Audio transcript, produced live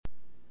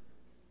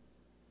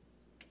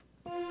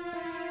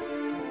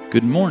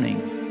Good morning,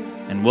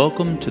 and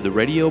welcome to the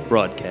radio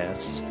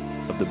broadcasts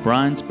of the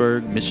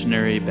Bryansburg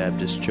Missionary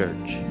Baptist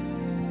Church.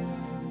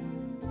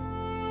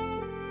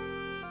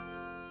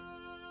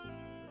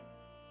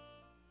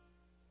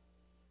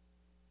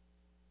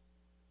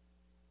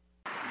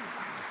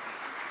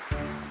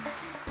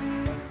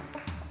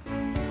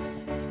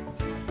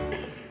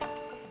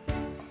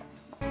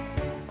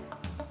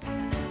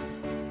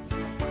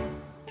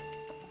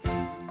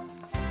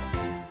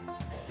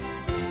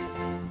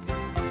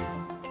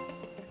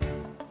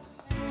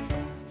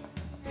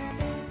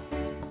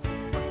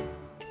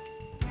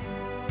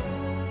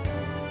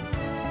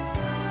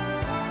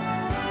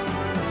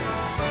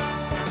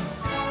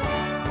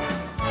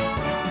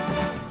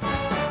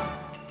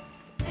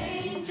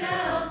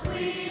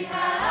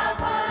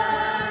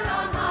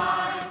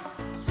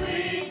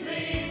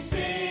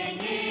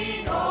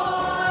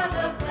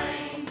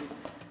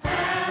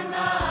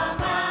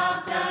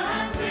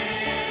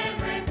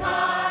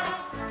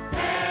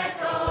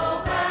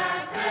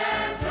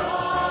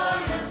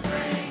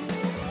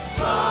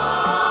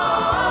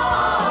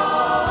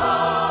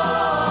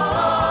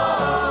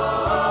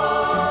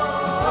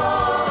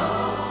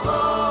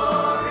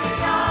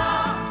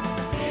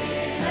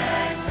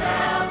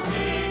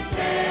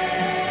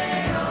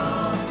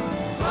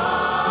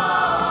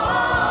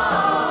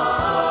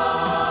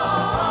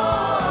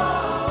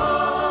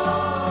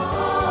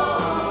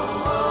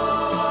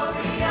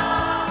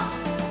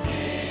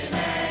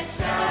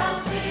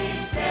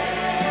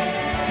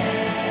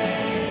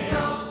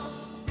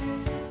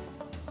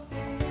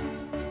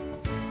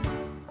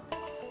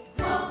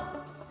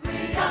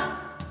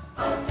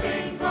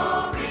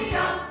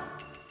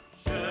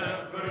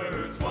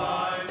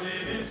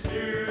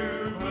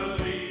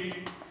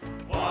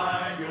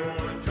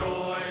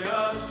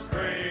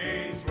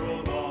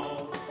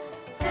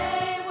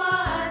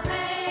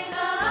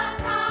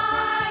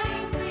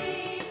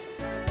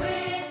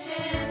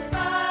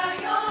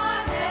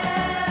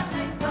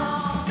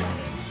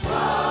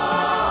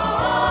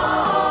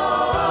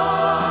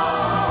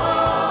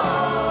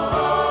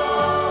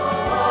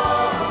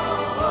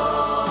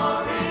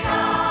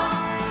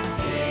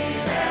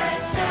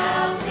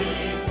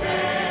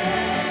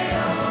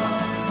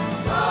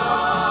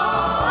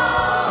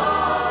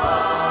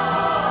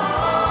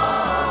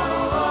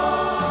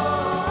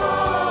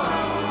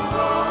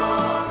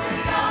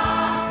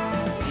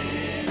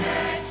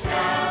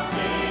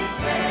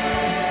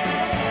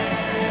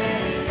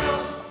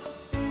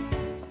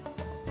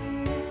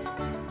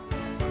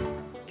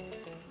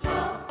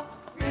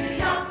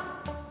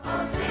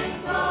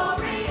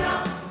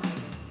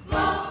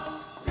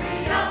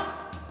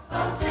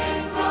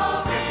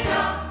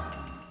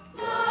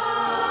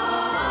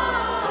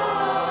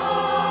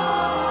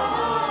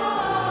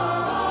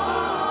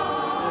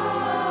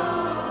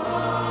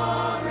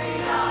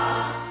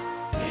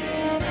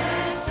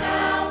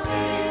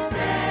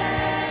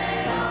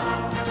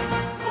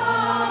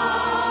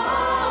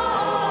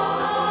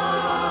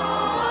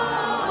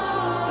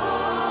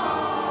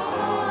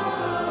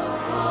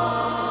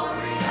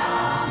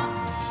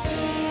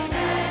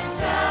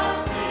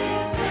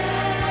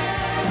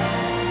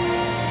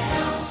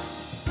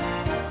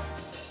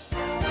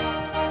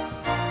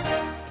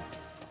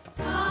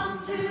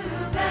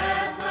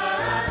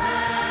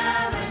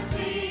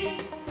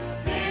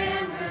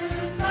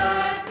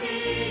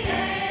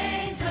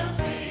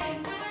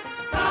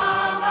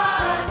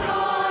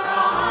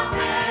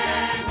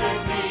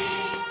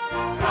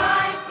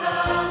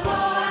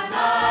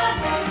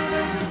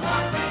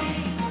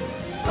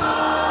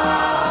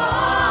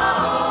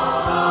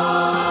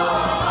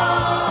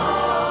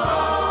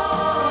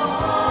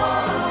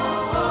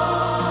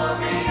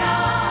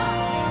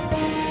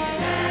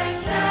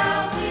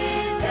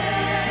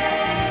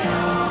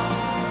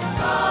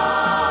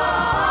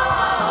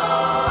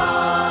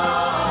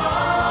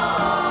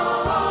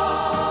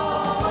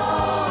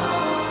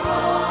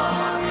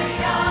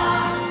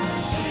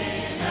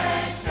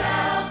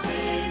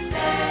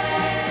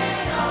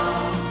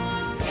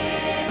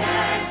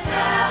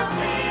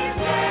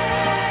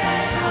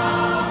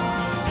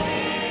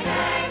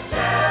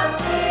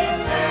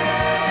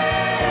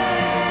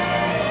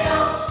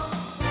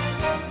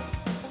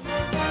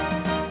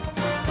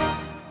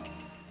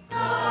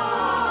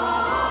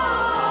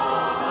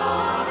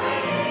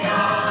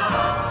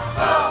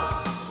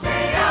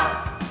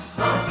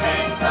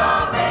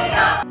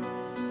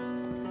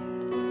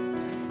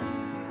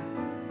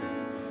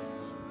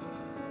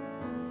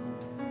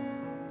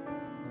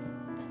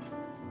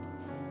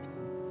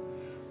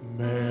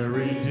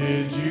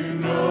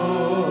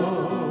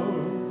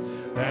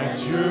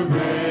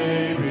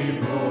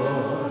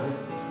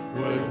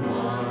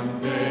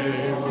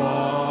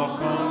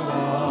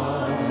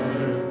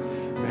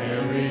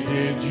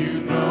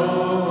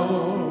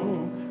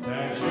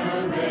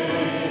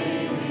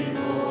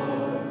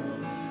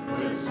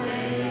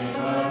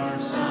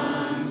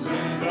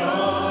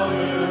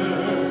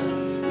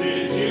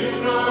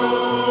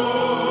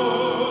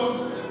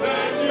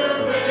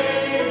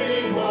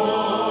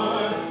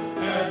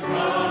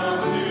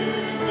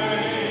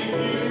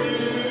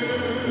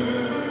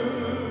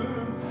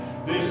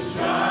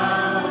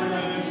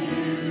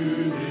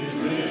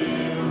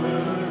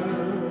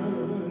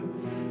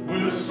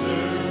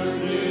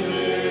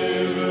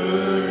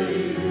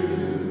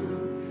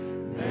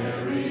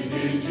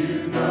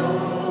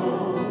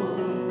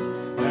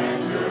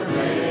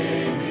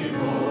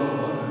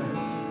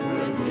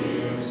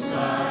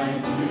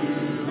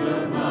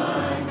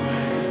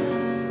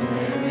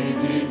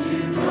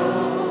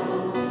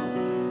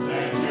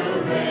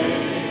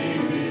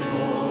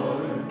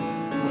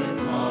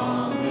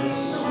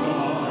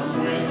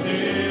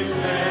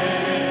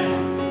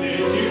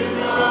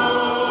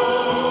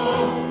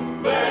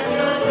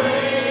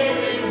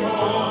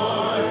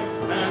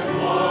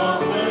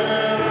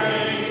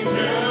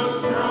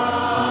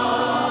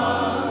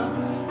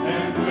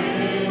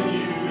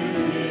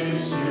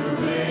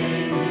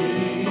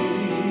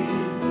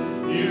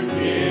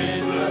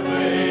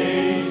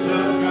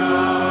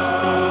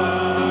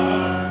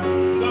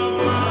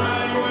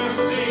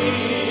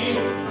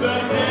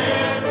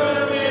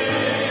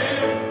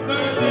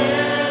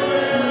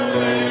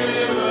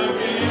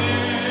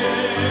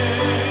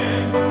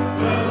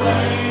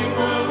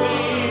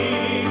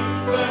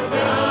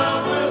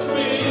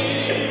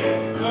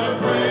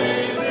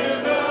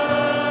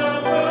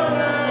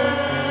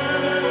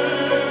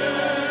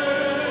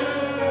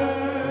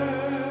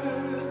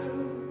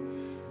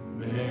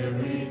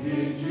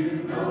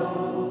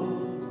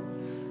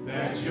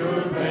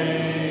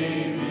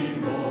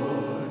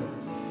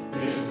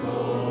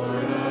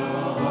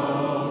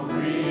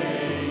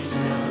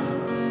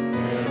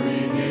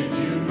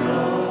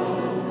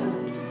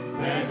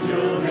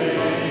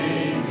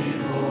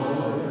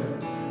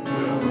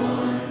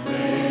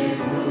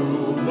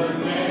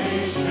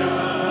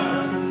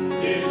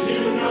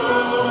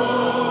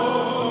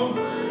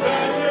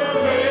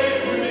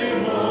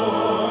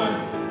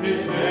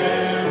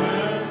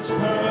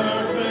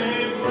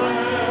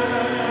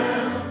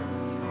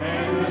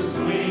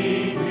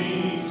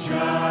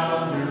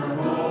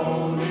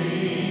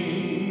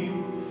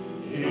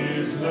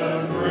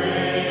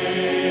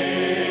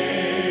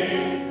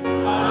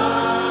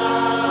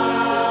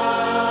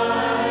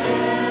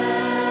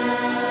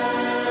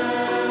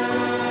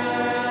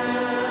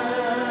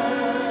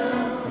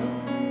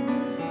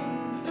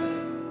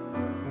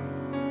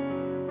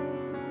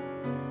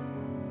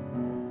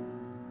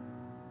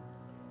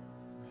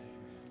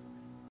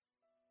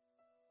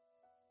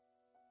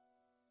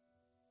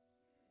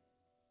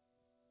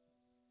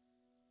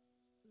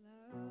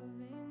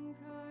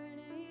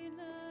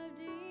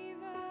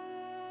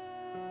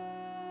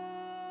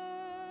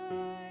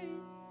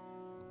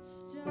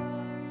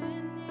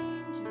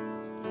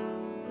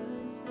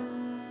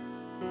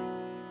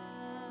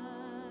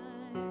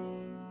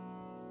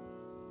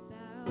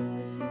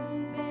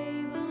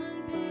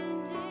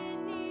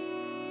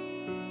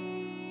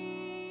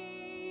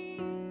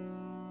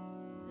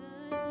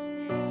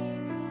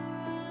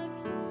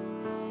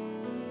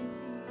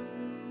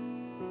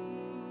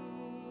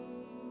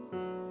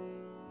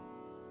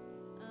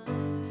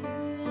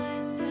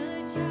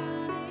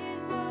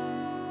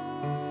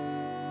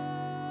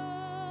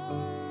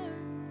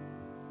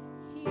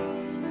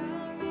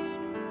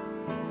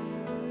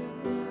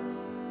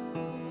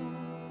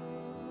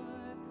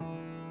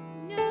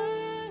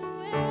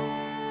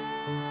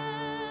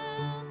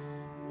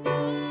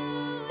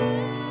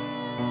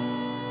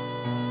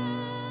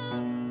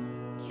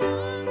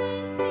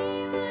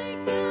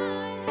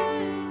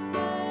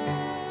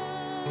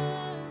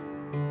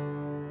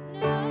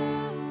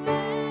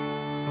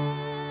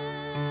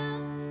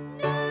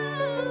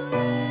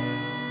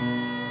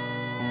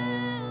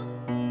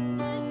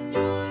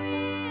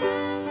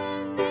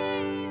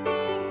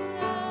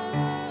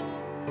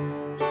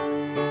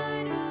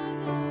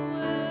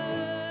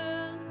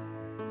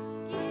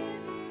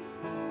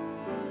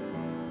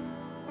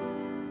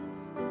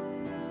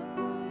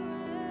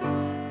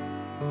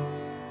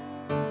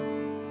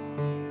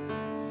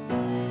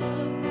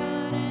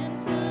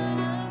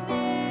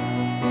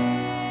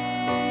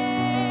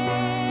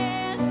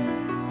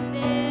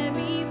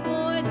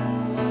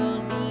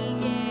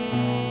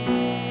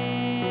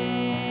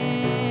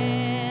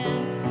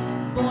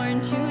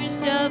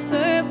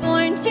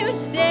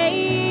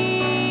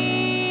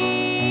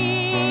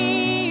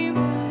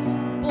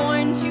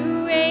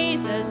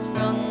 us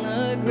from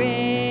the grave.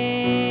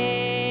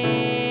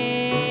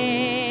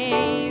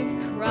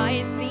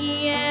 Christ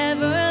the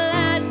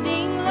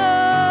everlasting Lord,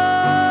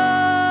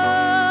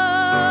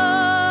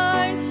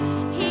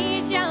 he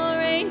shall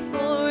reign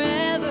forevermore.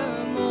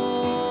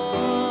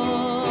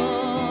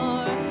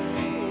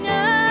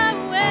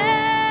 Noel,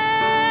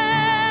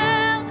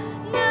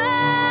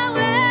 Noel,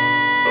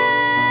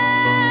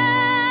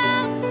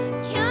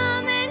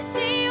 come and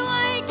see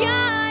what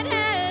God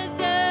has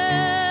done.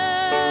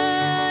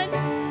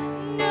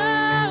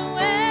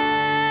 Noel,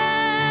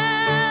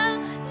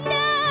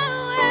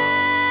 Noel,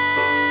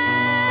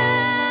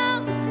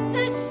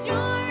 the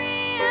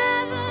story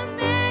of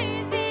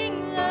amazing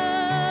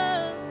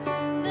love,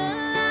 the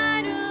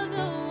light of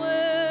the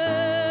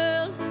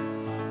world,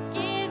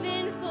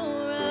 given for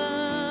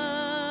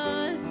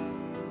us.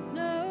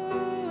 Noel.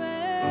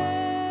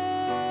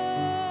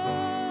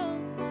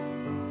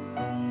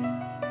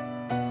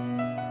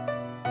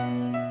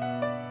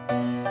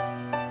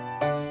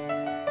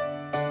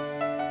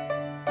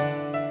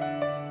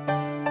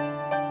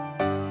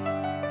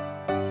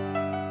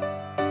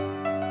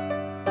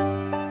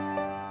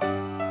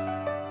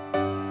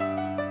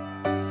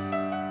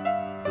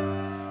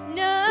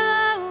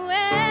 Noel,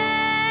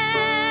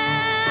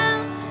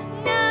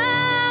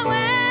 Noel,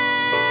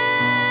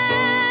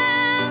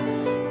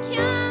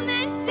 come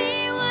and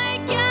see what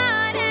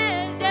God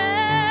has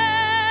done.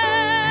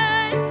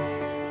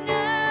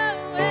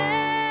 Noel,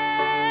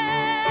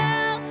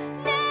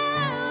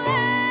 Noel,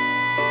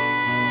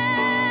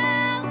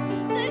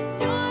 the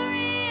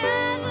story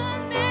of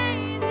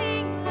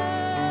amazing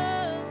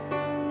love,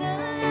 the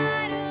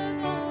light of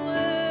the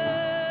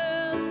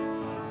world,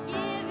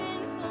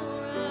 given for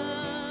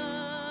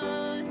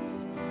us.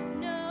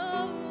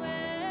 Noel.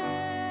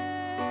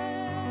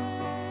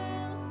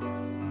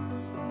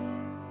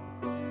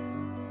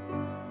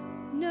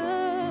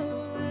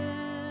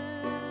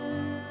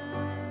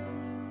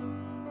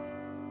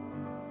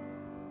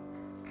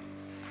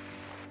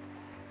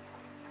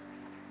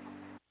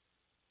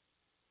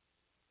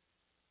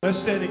 Let's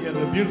stand together.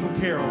 The beautiful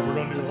carol. We're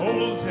going to do the whole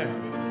little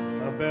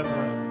town of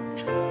Bethlehem.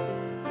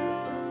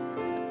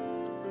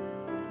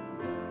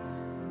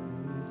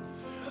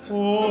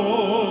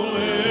 Oh,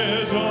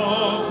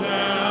 little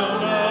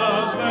town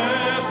of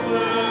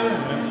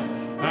Bethlehem,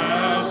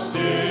 how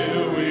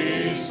still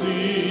we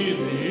see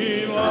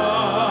thee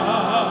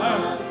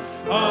lie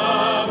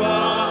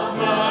above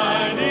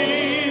thine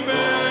deep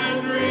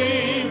and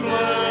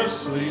dreamless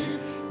sleep.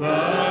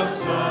 The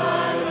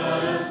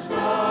silent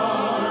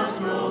stars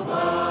go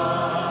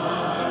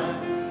by,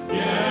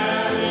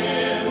 yet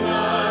in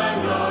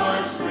thy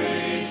dark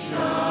street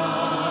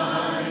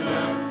shine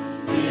out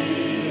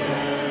the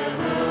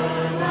everlasting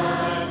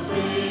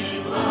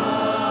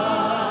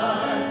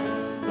light.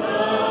 The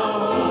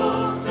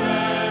hopes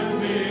and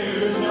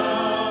fears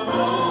of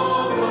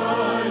all the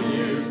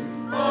years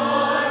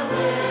are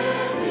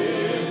met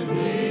in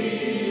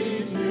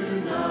thee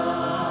tonight.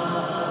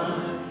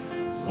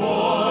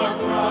 For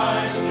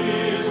Christ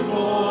is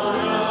born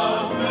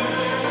of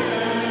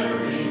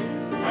Mary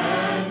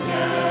and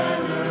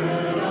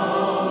gathered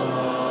all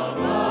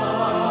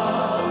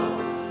above.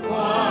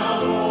 While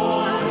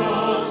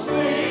mortals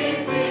sleep,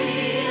 the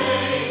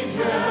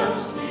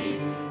angels keep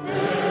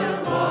their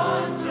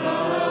watch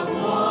of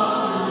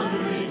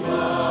wandering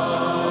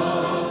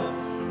love.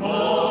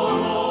 All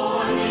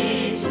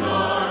morning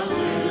stars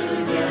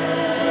together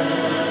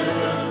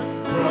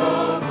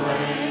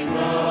proclaim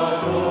the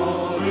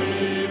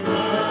holy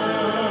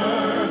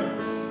birth,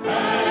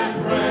 and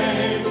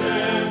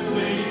praises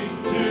sing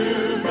to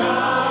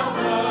God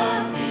the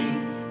King,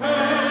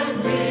 and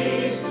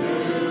peace to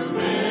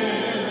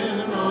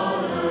men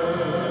on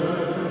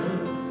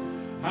earth.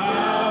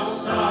 How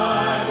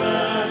silently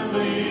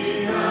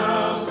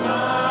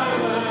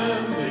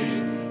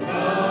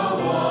the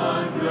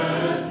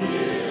wondrous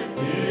gift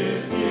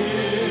is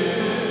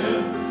given.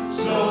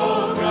 So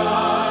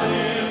God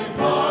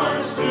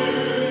imparts to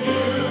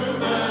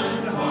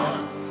human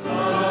hearts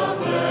the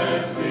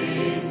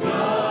blessings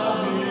of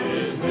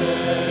his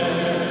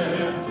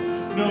death.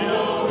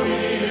 No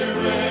ear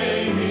may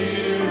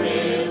hear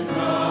his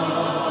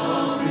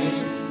coming,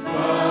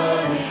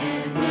 but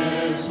in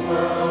this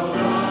world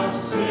of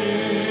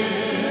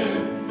sin,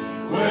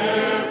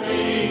 where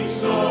meek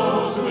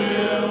souls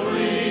will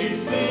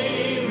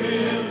receive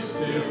him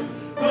still,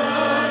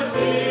 but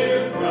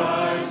dear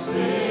Christ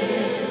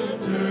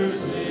intercede.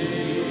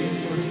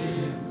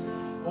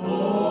 O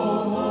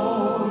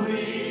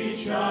holy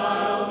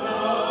child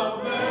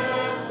of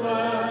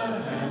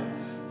Bethlehem,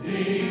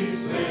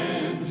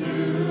 descend to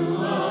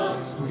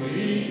us,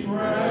 we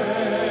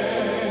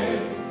pray.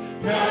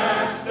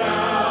 Cast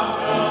out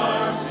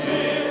our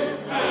sin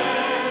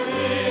and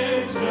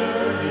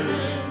enter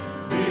in.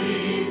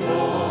 Be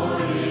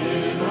born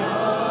in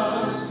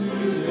us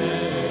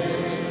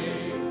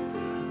today.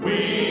 We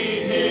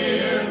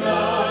hear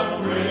the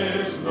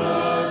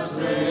Christmas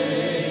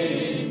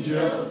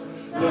angels,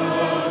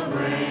 the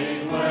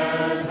great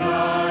glad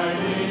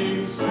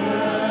tidings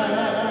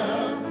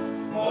send.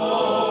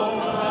 Oh,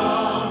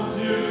 come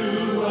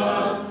to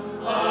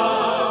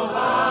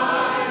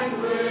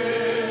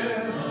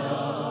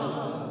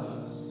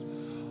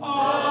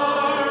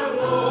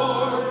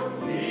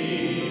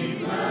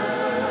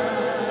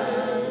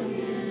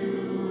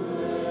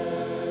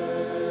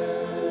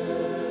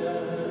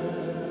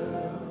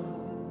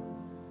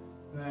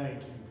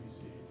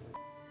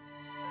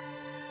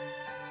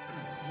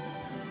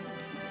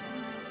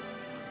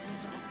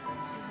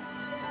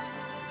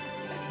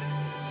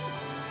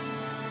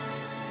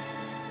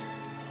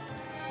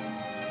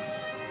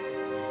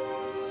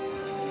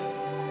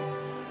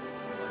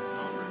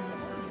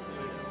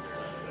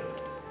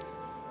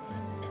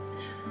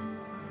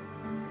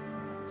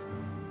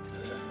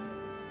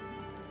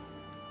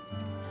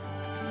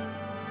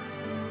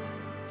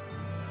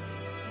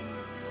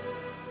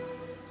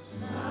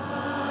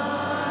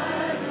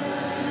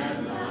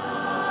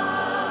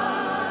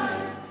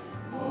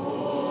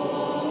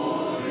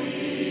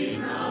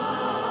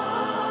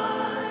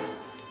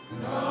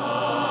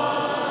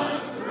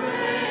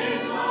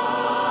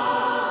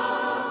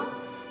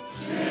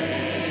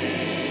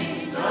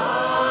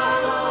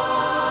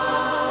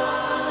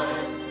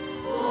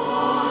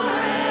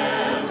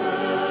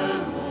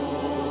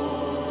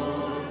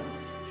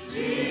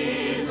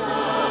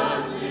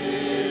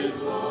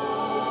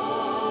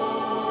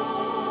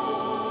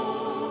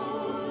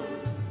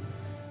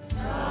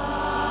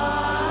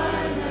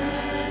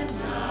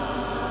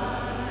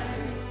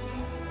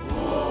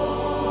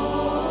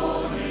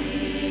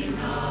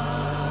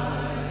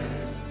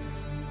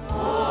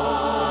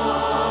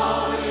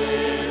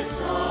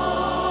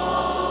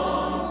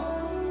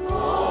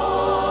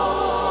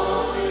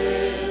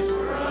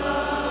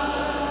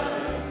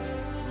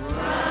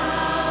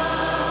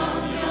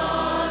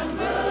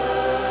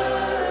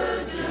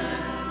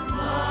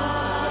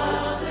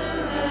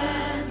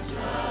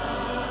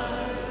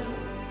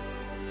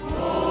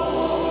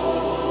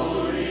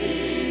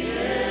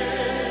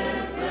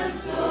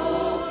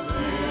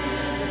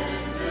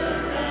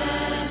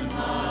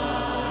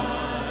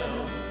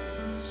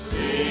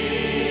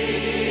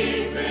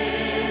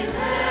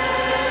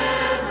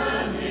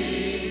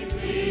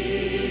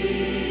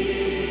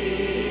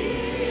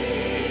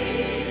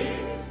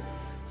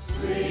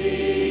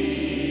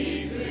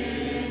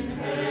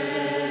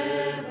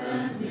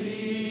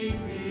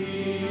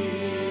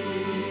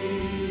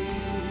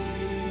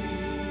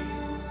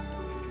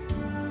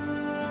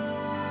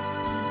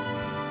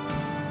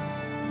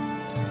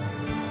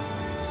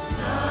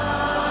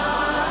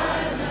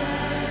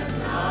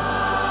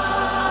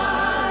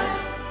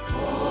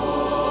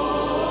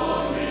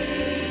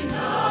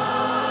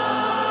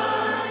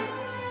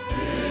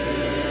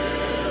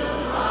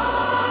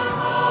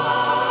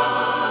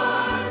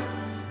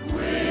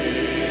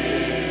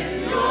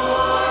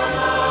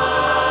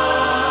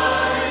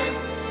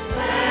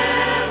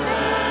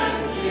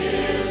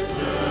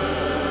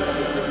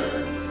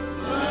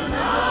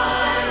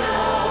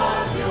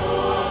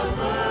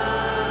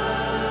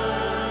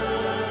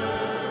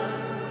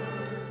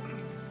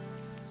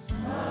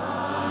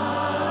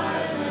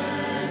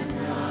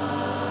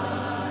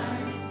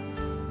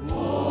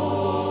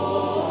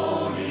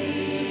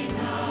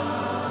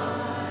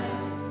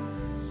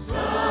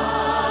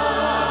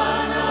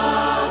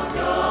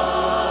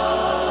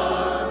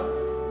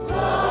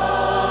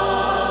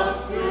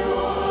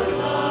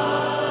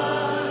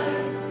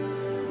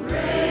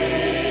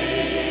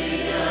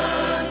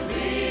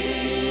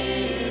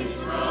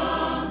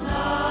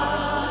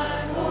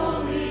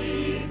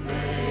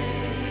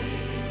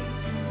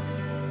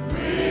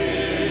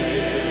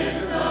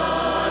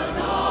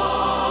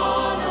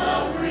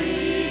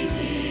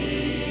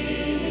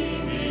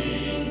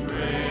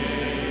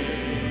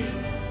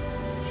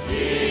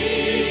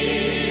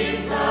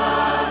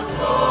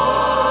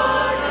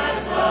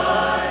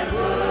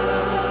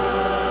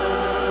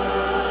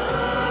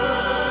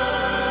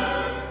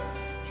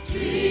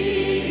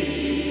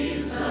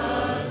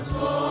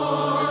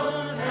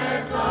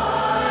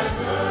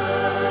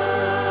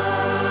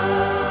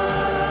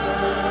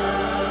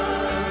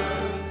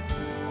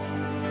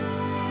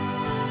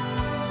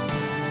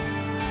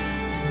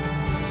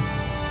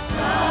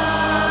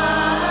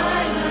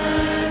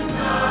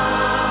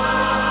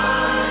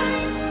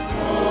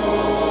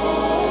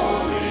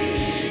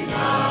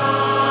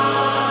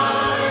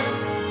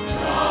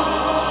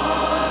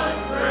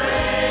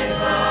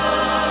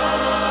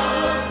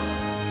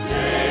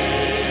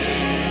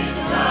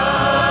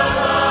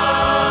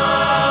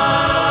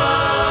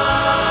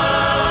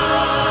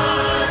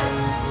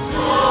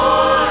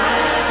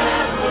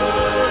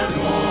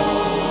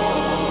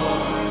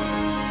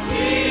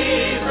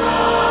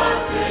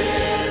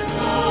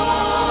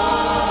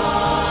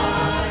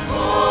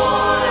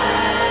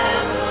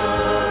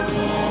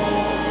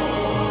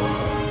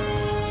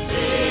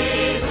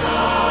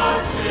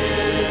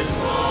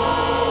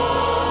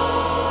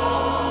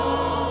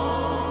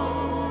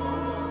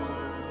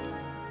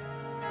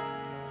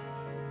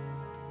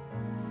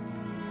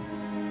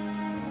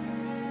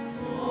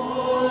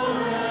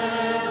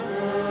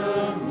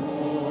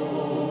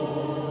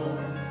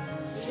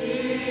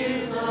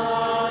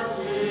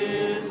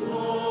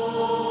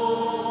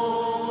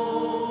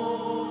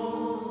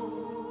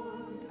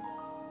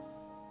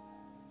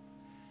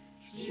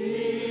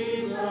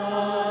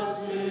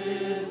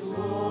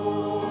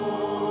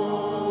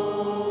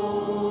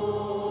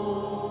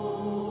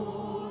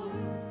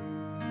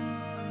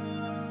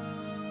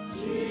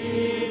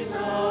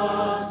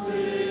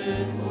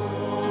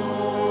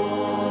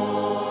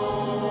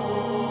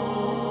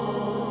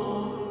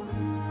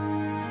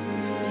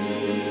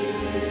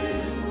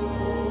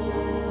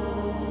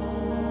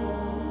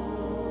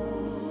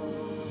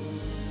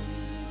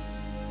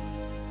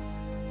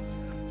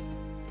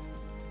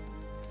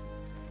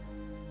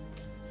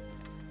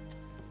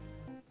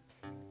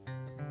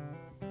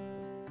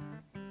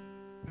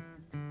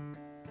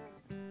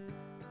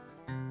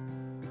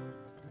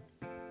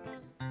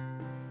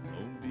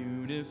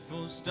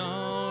beautiful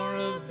star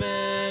of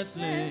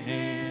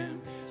Bethlehem,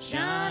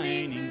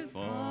 shining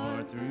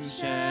far through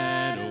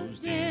shadows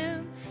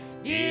dim,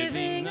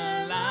 giving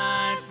a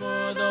light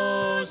for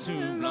those who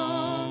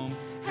long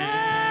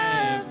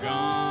have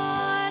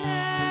gone,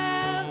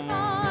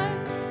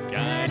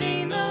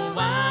 guiding the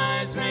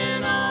wise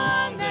men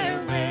on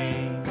their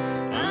way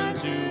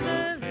unto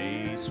the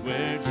place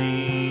where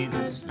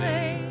Jesus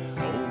lay.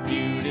 Oh,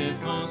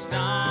 beautiful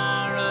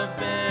star of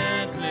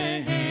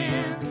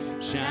Bethlehem,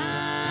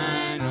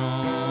 shine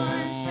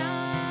on,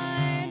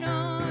 shine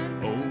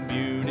on. Oh,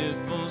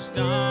 beautiful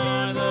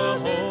star, the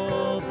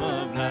hope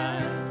of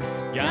light,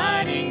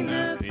 guiding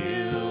the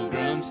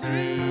pilgrims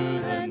through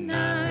the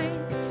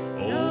night,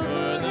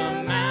 over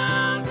the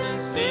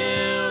mountains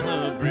till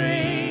the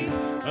break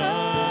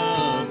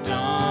of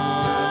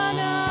dawn,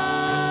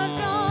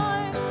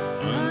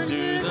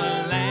 unto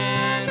the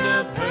land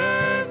of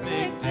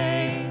perfect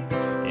day.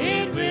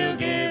 It will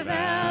give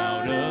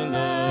out a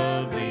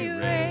lovely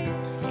ray.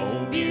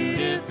 Oh,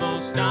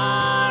 beautiful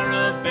star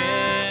of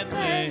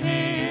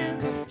Bethlehem,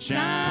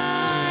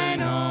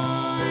 shine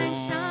on,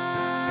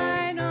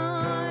 shine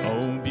on.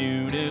 Oh,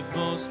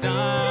 beautiful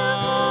star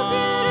of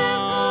Bethlehem,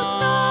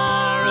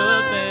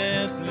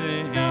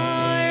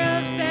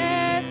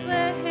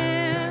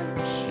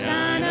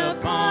 shine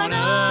upon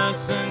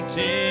us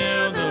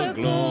until the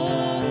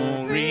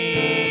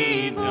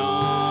glory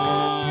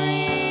dawn.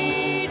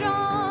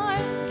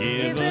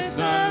 Give us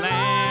a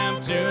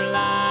lamp to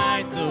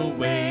light the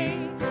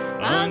way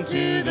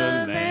unto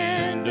the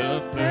land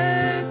of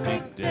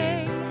perfect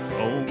day.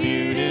 Oh,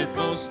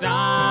 beautiful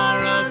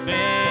star of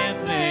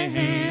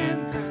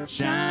Bethlehem,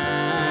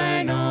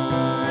 shine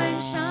on,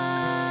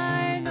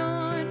 shine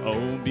on.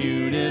 Oh,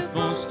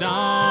 beautiful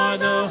star,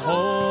 the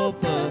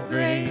hope of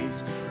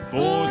grace,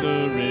 for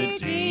the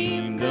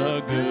redeemed,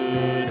 the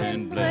good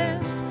and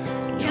blessed,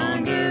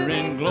 yonder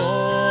in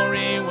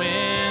glory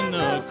when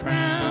the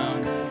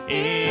crown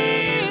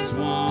is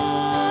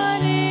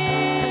won,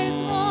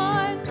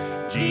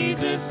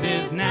 Jesus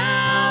is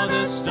now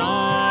the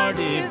star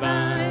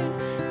divine,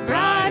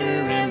 brighter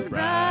and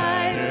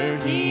brighter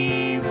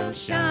he will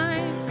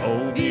shine.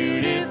 Oh,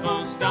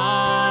 beautiful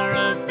star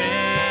of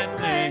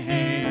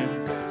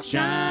Bethlehem,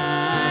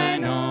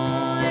 shine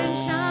on,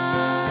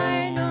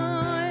 shine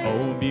on.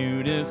 Oh,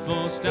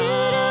 beautiful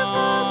star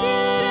of Bethlehem,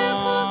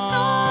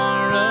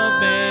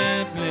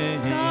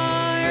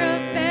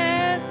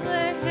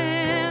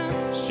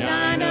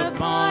 shine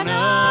upon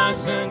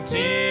us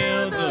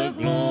until the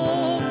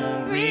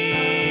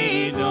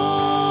glory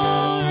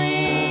dawn.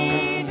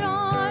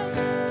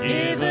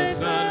 Give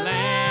us a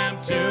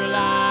lamp to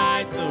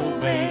light the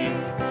way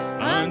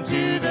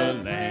unto the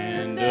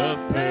land of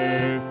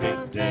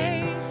perfect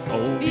day.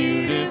 Oh,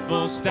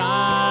 beautiful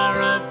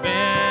star of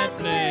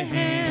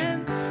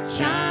Bethlehem,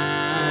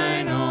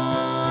 shine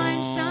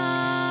on,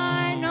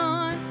 shine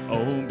on.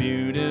 Oh,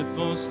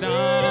 beautiful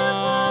star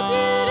of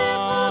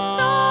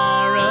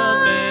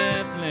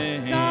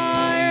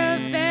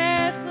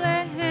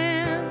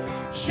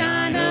Bethlehem,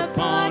 shine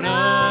upon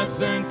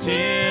us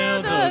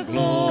until the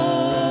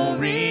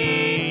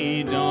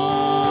glory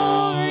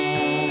dawn.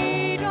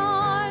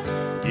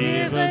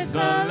 Give us a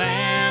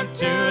lamp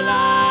to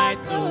light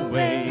the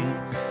way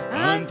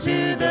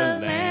unto the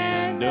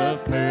land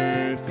of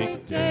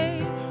perfect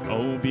day.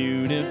 Oh,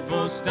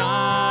 beautiful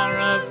star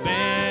of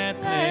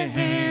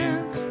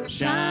Bethlehem,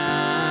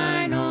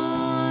 shine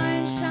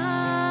on,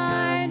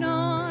 shine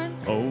on.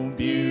 Oh,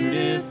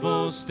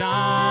 beautiful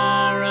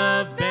star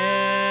of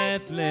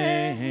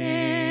Bethlehem,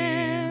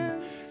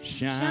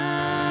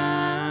 shine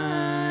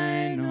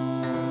on.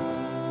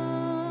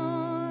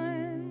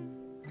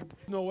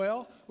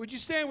 Noel, would you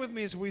stand with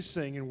me as we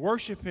sing and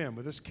worship him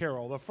with this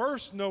carol, the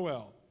first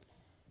Noel?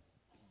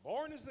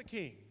 Born is the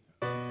King.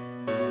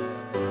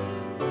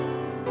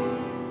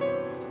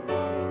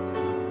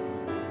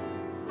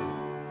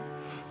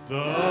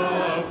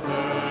 The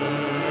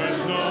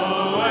first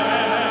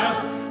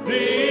Noel,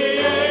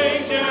 the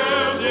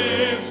angel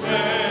did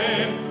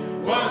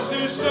sing, was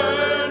to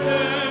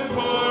certain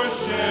poor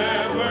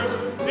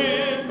shepherds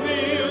in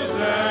fields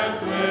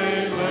as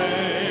they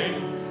lay,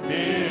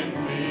 in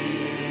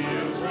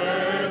fields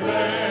where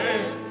they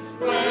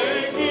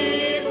lay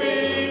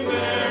keeping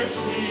their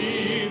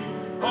sheep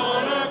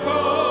on a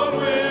cold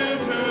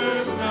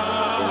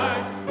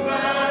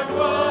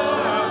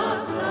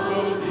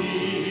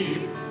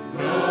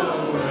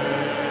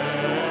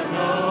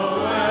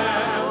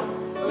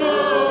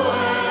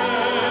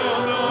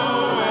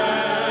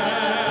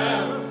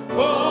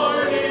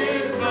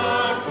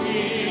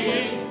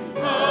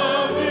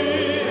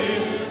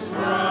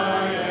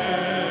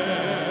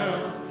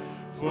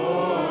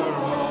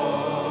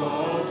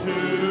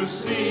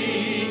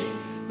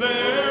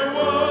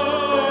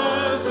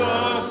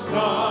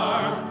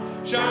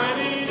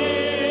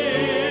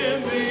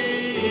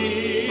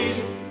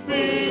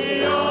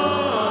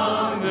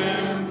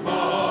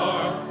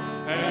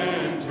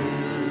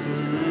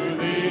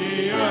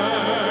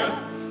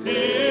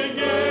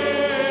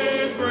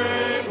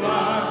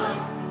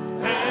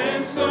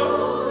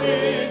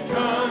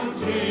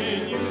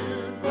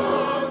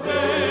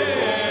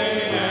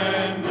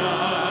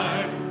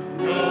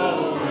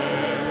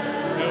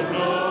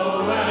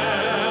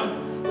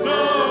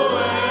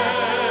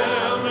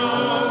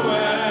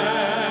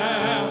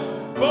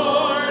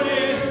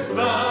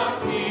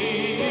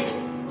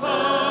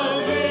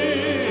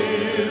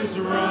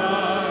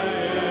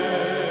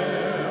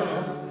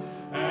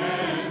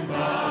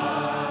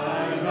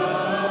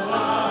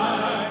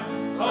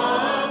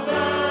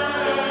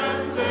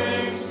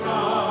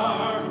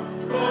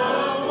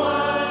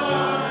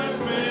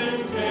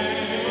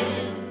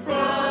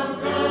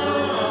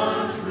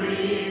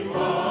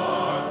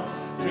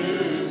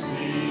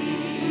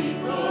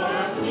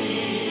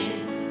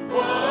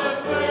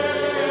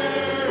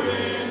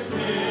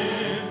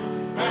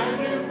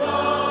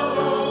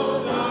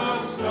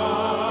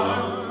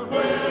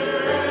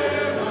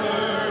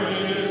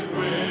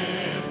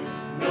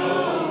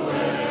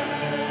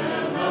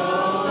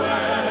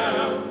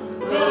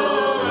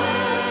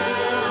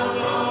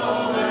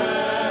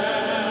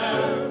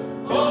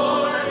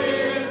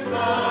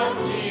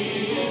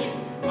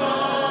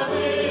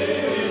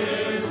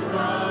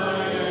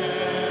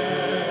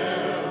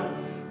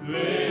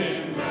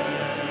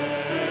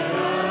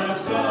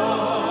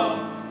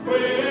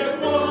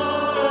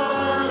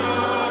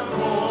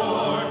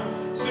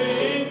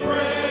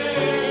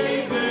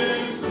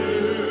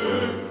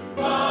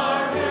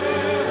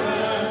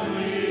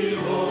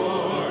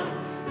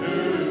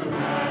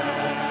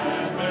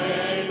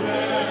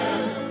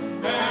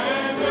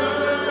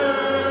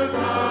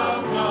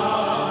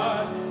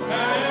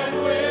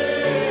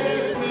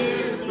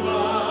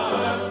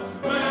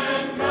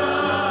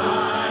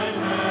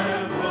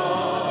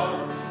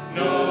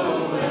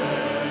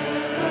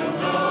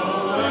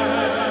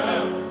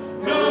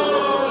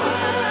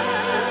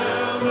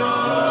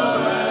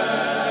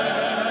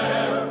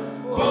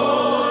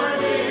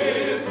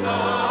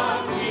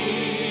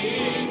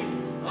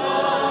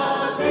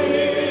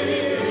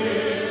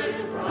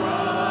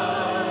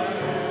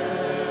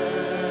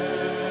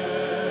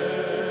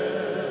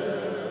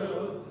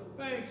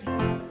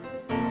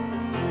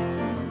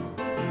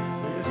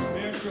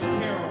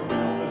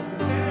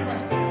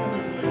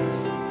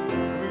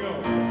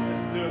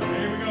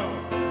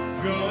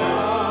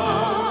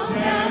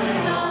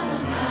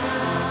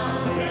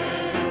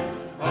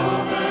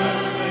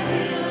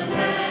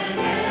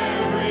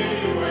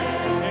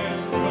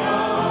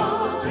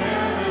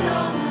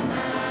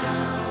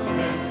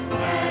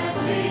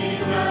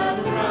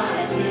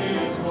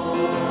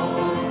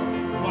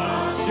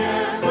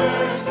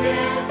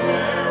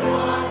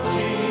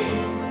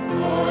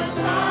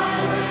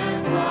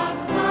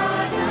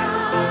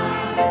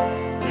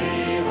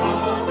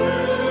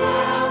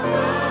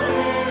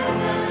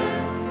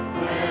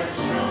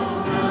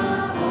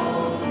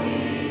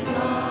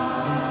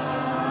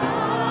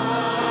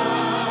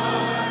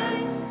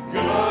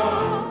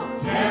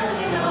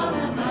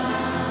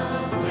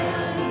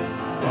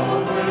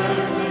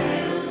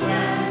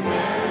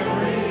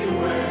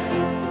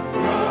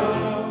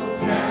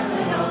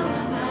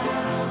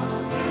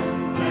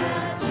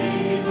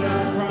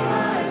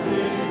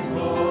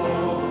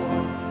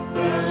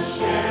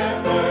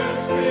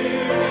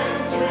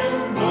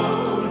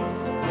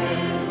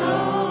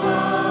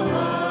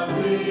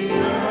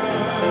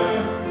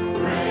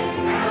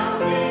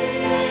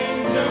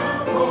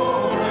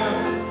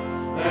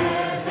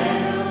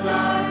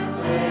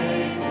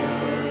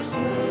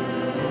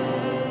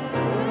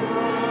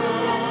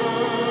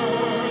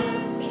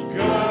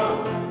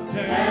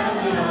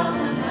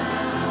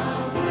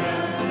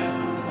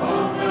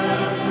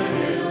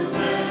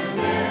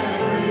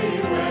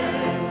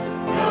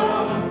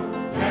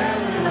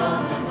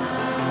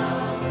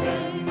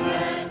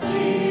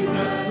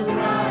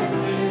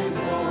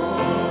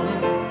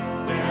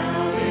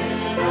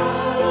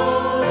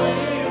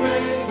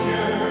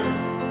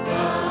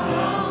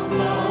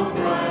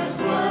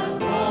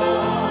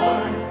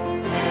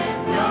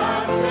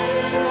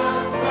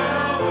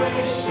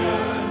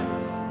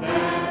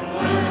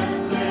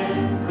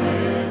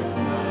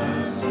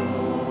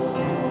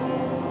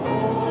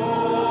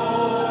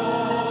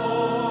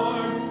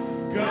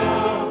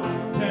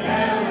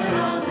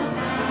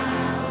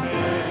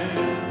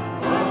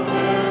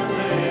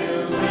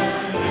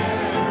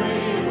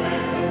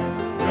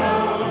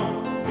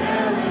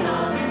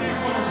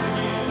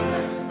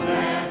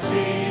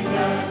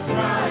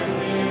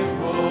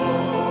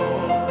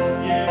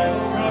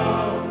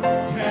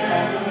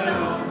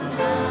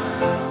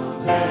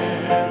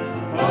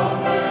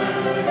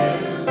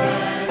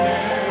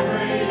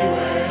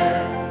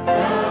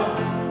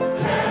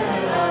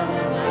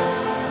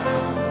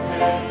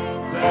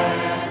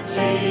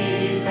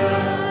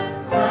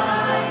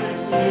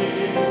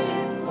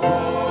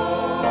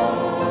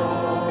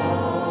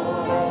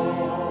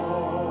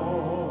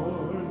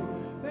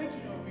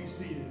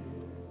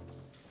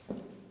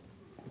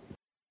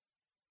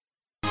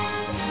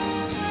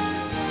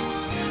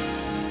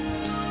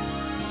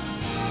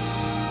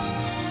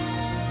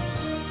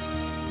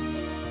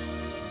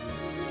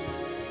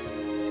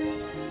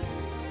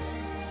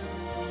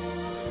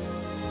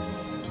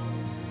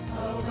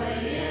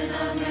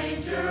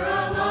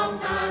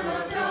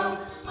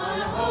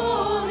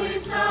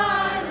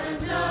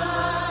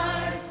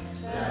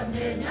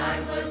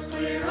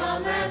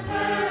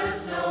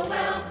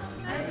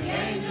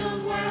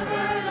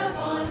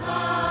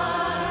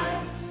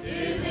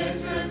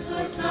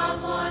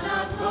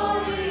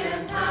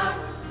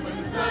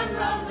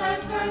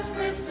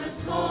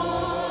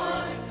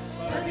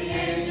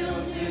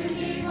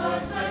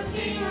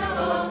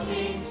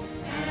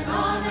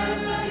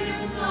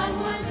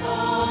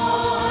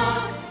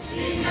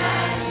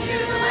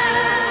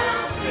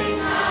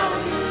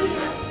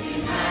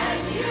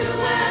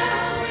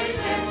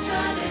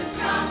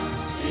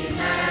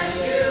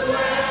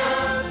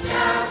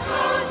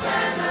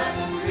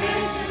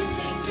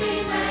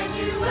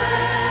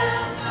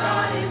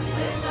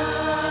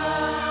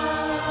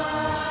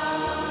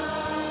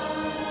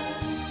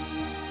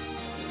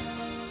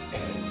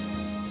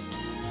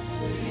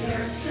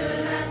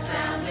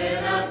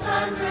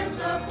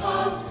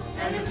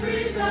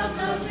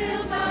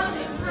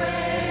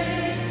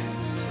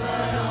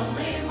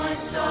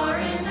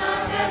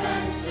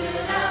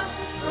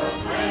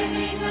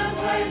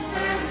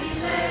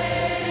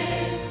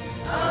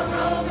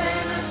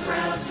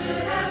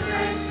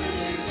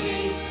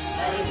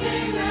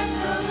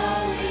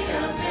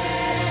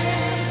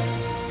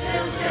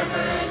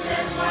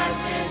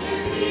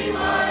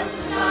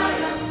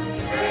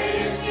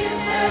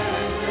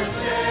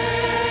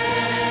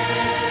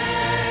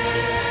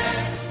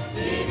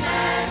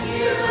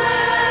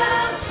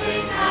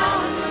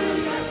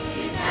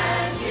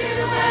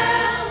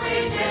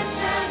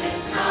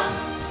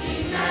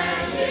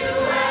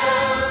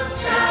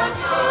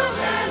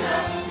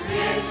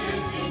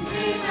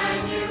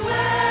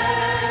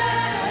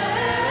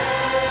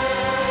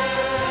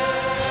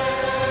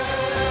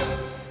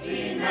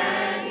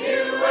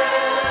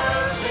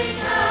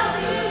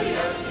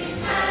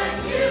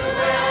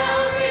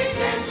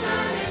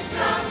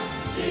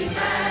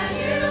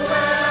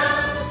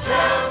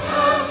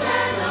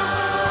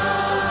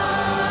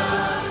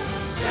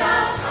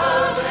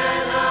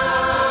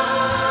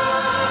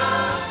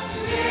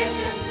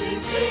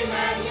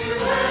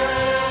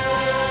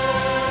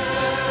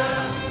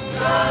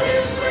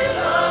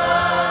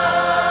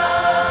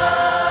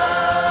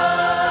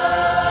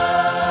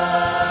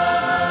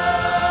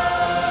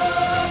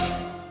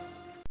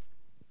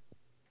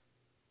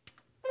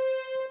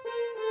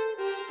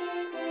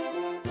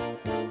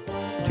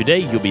Today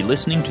you'll be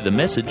listening to the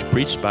message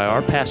preached by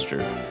our pastor,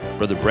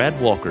 Brother Brad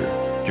Walker,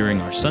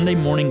 during our Sunday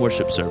morning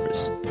worship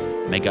service.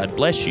 May God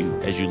bless you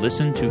as you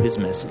listen to his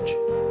message.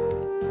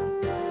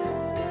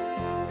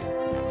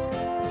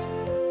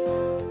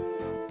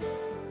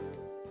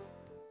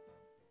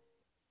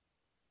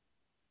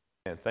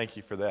 And thank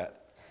you for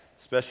that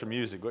special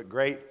music. What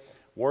great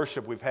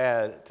worship we've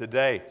had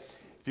today.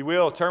 If you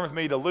will, turn with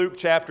me to Luke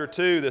chapter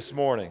 2 this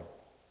morning.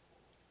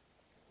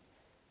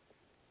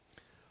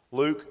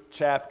 Luke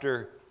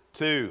chapter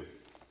 2.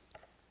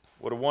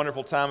 What a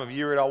wonderful time of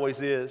year it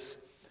always is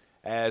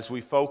as we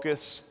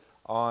focus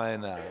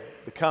on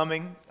the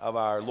coming of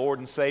our Lord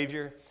and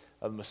Savior,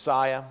 of the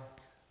Messiah,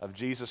 of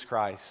Jesus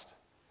Christ.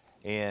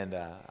 And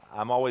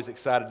I'm always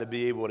excited to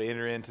be able to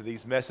enter into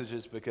these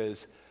messages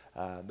because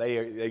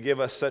they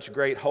give us such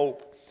great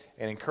hope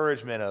and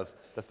encouragement of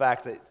the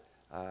fact that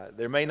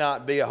there may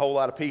not be a whole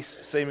lot of peace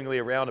seemingly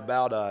around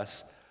about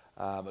us,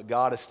 but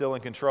God is still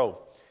in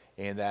control,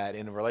 and that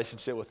in a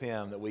relationship with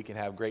Him that we can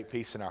have great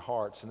peace in our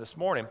hearts. And this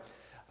morning,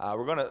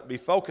 we're going to be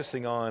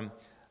focusing on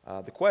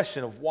the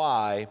question of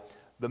why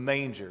the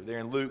manger, there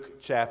in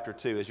Luke chapter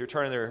 2. As you're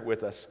turning there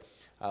with us,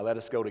 let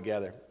us go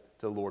together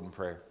to the Lord in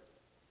prayer.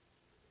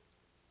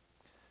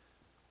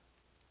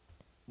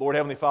 Lord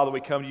Heavenly Father, we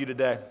come to you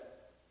today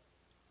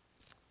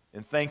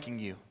and thanking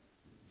you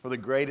for the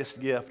greatest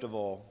gift of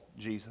all,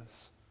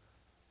 Jesus.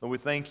 Lord, we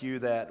thank you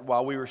that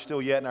while we were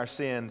still yet in our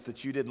sins,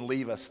 that you didn't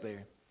leave us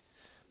there,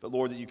 but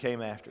Lord, that you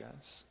came after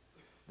us.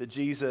 That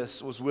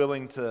Jesus was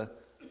willing to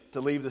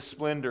leave the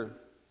splendor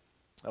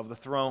of the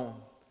throne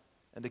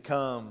and to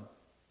come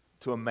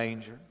to a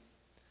manger.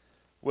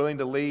 Willing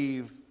to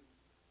leave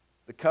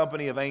the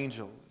company of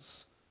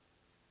angels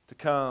to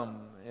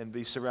come and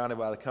be surrounded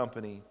by the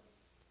company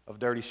of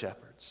dirty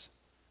shepherds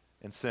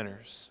and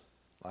sinners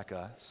like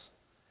us.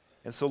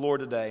 And so, Lord,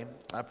 today,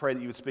 I pray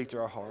that you would speak to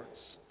our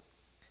hearts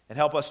and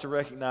help us to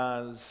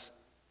recognize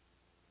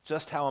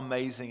just how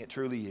amazing it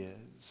truly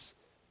is,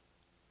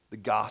 the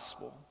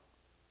gospel,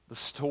 the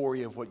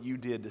story of what you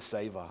did to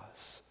save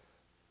us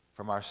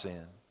from our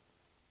sin.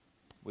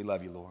 We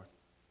love you, Lord.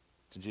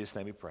 It's in Jesus'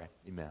 name we pray.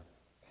 Amen.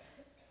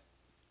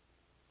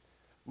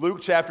 Luke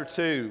chapter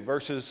 2,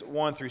 verses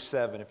 1 through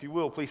 7. If you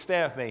will, please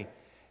stand with me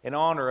in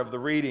honor of the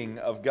reading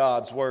of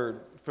God's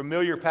word.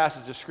 Familiar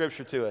passage of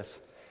Scripture to us.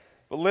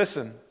 But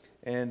listen,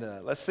 and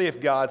let's see if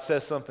God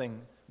says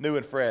something new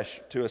and fresh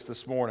to us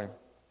this morning.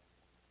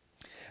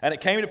 And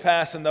it came to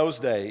pass in those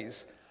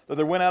days that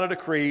there went out a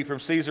decree from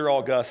Caesar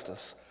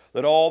Augustus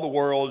that all the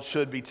world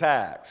should be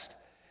taxed.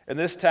 And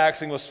this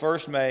taxing was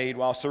first made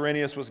while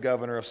Cyrenius was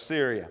governor of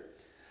Syria.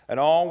 And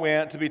all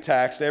went to be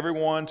taxed, every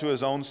one to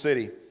his own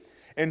city.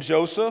 And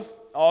Joseph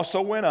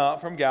also went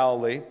up from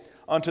Galilee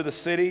unto the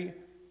city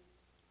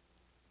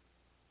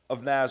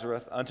of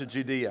Nazareth, unto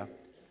Judea,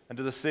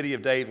 unto the city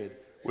of David,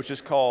 which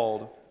is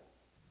called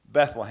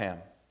Bethlehem,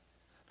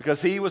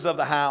 because he was of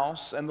the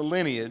house and the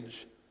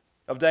lineage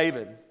of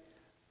David,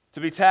 to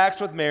be taxed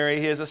with Mary,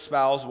 his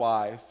espoused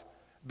wife,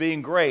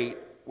 being great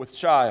with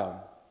child.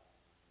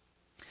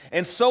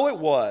 And so it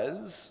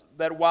was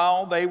that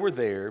while they were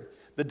there,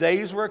 the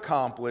days were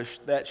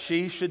accomplished that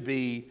she should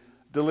be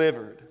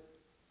delivered.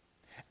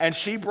 And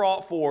she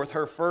brought forth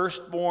her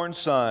firstborn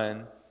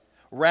son,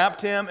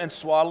 wrapped him in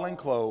swaddling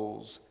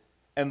clothes,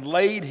 and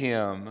laid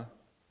him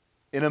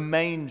in a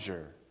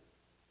manger,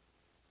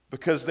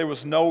 because there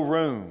was no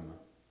room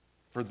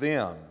for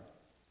them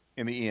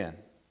in the inn.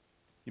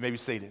 You may be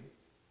seated.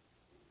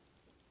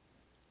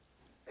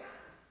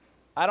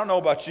 I don't know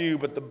about you,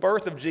 but the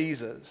birth of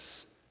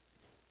Jesus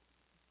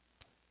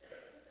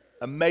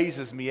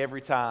amazes me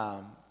every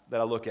time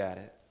that I look at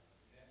it.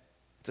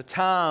 It's a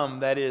time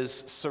that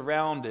is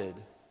surrounded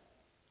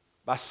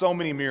by so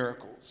many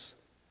miracles.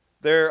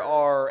 There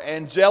are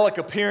angelic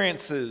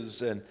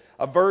appearances and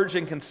a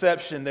virgin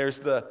conception. There's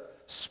the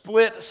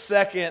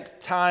split-second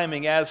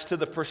timing as to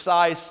the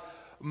precise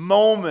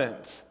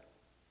moment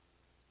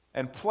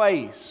and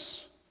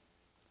place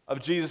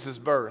of Jesus'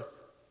 birth.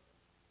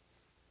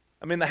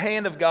 I mean, the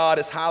hand of God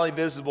is highly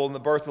visible in the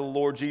birth of the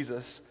Lord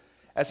Jesus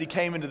as he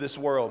came into this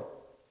world.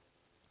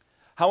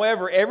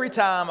 However, every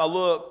time I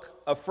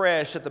look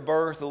afresh at the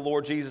birth of the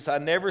Lord Jesus, I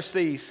never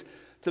cease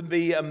to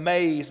be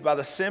amazed by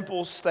the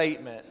simple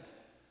statement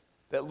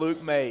that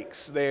Luke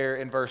makes there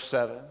in verse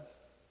 7.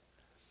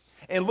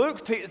 And Luke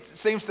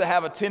seems to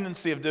have a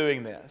tendency of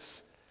doing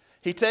this.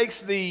 He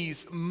takes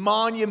these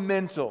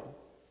monumental,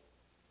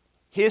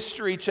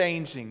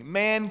 history-changing,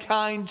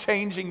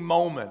 mankind-changing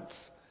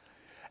moments,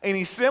 and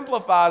he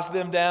simplifies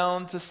them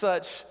down to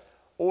such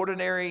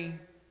ordinary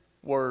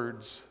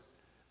words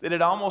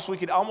that we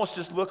could almost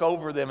just look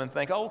over them and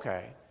think,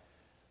 okay.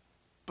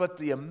 But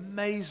the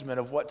amazement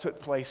of what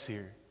took place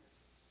here.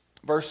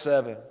 Verse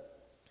 7.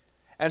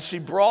 And she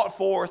brought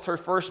forth her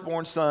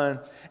firstborn son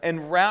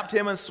and wrapped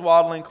him in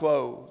swaddling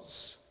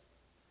clothes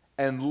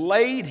and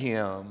laid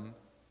him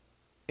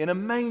in a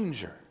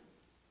manger,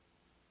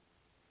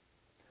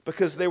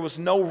 because there was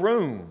no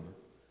room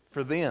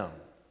for them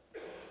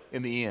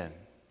in the inn.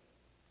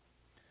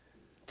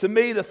 To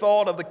me, the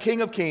thought of the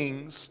King of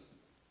Kings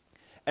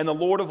and the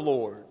Lord of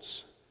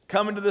Lords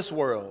come into this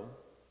world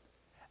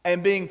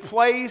and being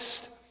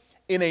placed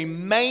in a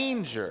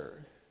manger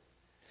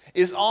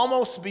is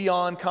almost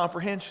beyond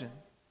comprehension.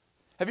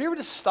 Have you ever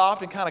just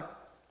stopped and kind of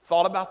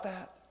thought about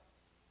that?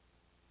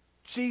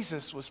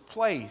 Jesus was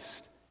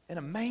placed in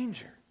a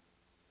manger,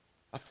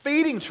 a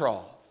feeding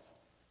trough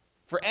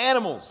for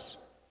animals.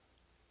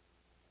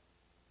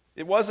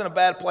 It wasn't a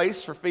bad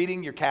place for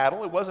feeding your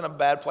cattle. It wasn't a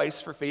bad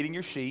place for feeding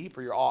your sheep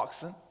or your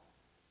oxen.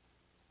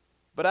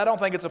 But I don't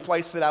think it's a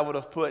place that I would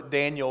have put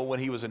Daniel when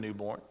he was a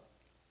newborn.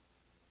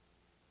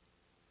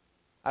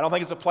 I don't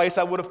think it's a place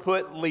I would have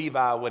put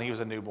Levi when he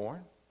was a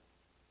newborn.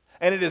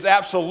 And it is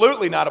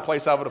absolutely not a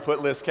place I would have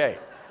put Liz Kay.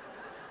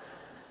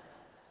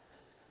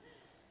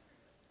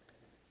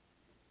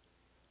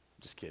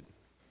 Just kidding.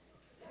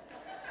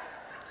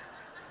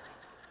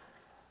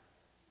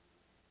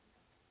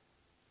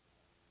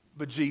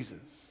 But Jesus,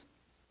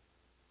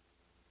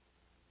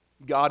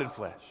 God in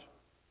flesh,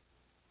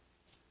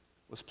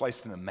 was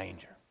placed in a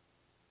manger.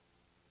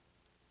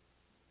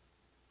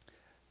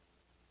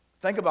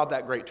 Think about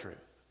that great truth.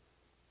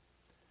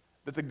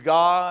 That the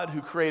God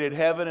who created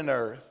heaven and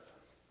earth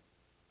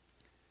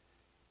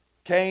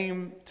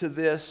came to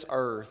this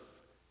earth,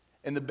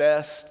 and the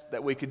best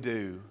that we could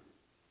do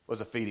was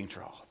a feeding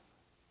trough.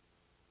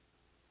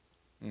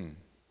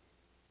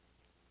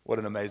 What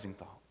an amazing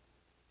thought.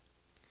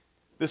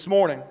 This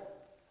morning,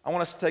 I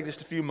want us to take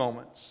just a few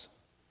moments,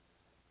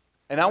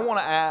 and I want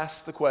to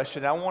ask the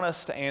question, I want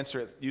us to answer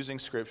it using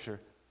Scripture,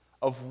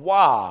 of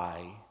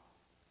why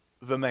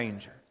the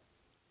manger?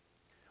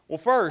 Well,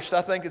 first,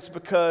 I think it's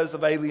because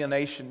of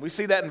alienation. We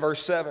see that in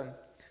verse 7.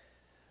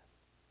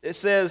 It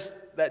says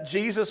that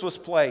Jesus was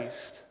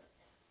placed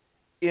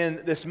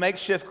in this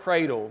makeshift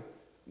cradle.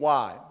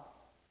 Why?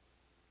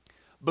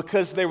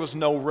 Because there was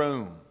no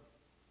room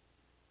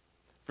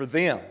for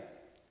them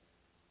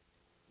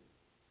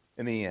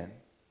in the inn.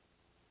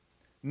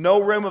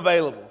 No room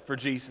available for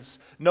Jesus.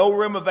 No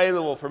room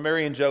available for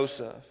Mary and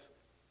Joseph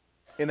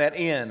in that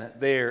inn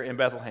there in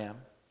Bethlehem.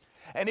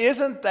 And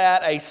isn't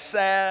that a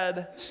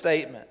sad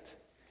statement?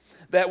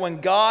 That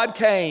when God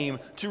came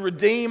to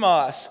redeem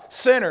us,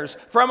 sinners,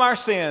 from our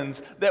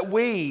sins, that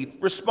we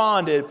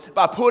responded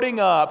by putting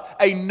up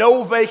a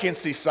no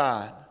vacancy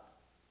sign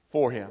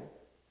for Him.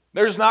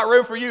 There's not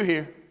room for you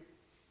here.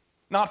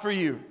 Not for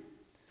you.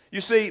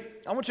 You see,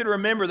 I want you to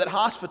remember that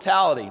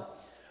hospitality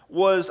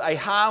was a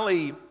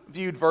highly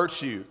viewed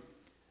virtue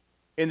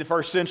in the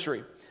first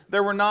century.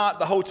 There were not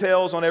the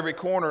hotels on every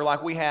corner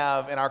like we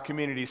have in our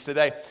communities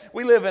today.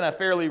 We live in a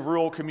fairly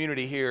rural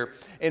community here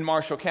in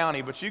Marshall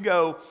County, but you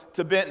go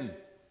to Benton,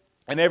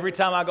 and every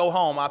time I go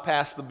home, I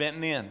pass the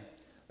Benton Inn.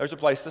 There's a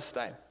place to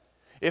stay.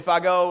 If I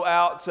go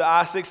out to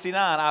I-69,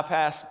 I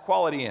pass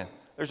Quality Inn.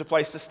 There's a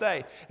place to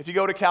stay. If you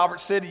go to Calvert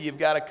City, you've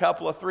got a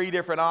couple of 3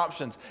 different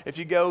options. If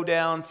you go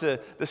down to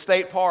the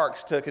state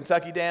parks, to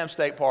Kentucky Dam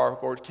State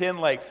Park or Ken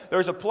Lake,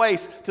 there's a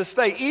place to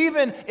stay.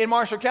 Even in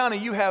Marshall County,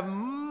 you have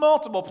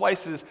multiple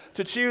places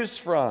to choose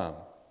from.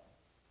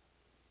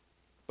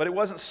 But it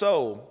wasn't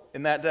so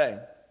in that day.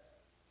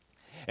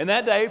 In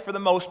that day, for the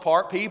most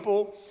part,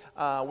 people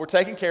were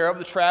taken care of.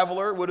 The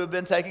traveler would have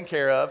been taken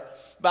care of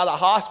by the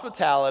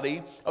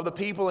hospitality of the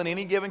people in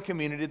any given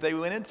community that they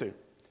went into.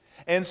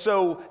 And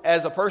so,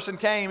 as a person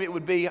came, it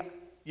would be,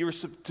 you were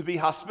to be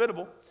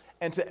hospitable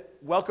and to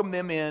welcome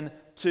them in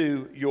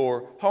to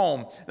your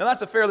home. Now,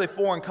 that's a fairly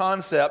foreign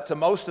concept to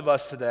most of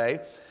us today,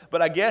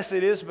 but I guess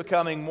it is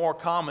becoming more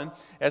common.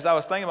 As I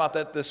was thinking about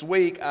that this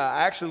week,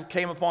 I actually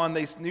came upon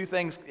these new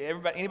things.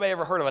 Anybody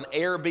ever heard of an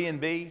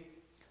Airbnb?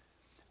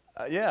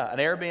 Yeah, an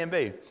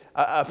Airbnb.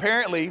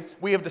 Apparently,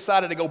 we have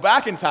decided to go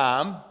back in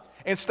time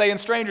and stay in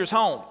strangers'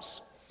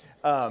 homes.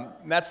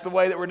 That's the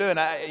way that we're doing.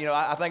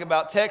 I think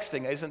about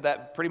texting. Isn't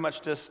that pretty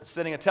much just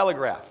sending a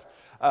telegraph?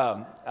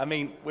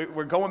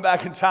 We're going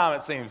back in time,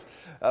 it seems.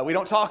 We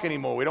don't talk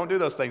anymore. We don't do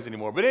those things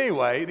anymore. But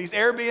anyway, these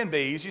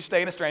Airbnbs, you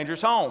stay in a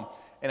stranger's home.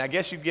 And I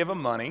guess you give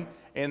them money,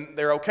 and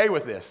they're okay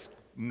with this.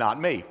 Not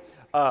me.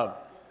 For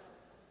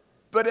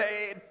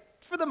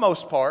the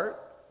most part,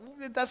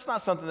 that's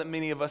not something that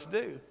many of us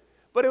do.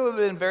 But it would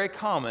have been very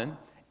common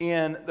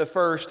in the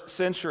first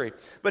century.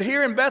 But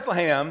here in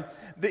Bethlehem,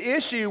 the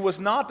issue was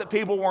not that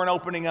people weren't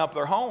opening up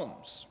their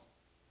homes.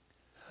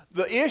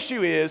 The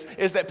issue is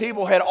that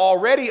people had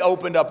already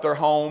opened up their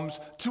homes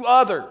to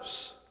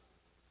others.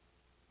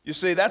 You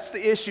see, that's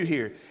the issue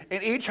here.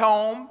 And each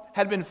home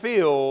had been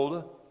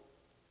filled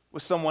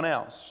with someone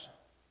else.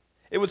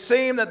 It would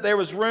seem that there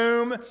was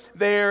room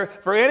there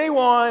for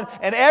anyone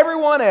and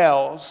everyone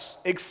else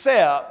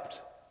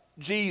except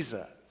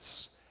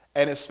Jesus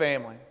and His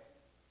family.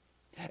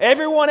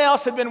 Everyone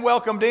else had been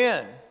welcomed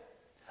in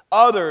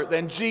other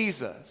than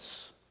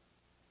Jesus.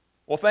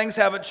 Well, things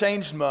haven't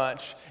changed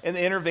much in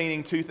the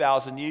intervening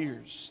 2,000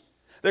 years.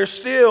 There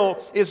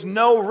still is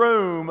no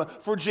room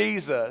for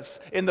Jesus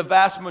in the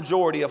vast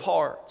majority of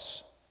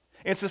hearts.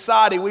 In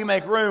society, we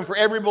make room for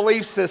every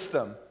belief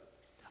system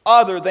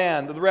other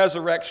than the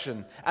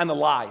resurrection and the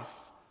life,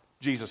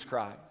 Jesus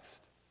Christ.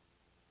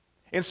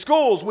 In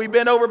schools, we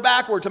bend over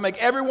backward to make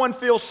everyone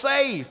feel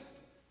safe.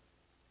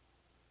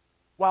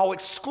 while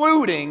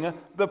excluding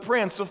the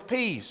Prince of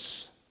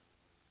Peace,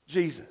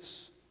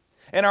 Jesus.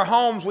 In our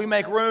homes, we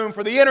make room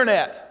for the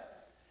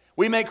internet.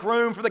 We make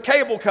room for the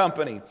cable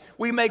company.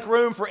 We make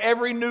room for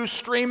every new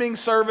streaming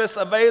service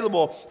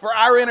available for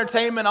our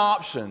entertainment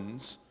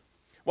options,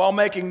 while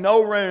making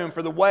no room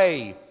for the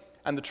way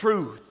and the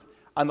truth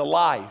and the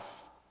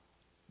life,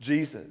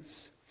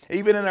 Jesus.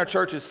 Even in our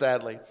churches,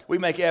 sadly, we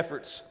make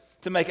efforts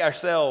to make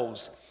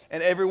ourselves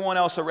and everyone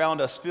else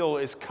around us feel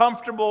as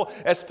comfortable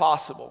as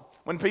possible.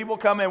 When people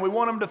come in, we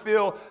want them to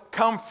feel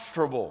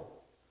comfortable,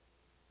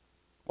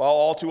 while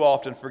all too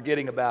often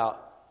forgetting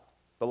about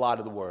the light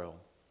of the world,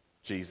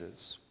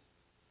 Jesus.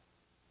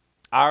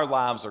 Our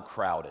lives are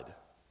crowded,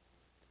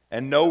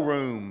 and no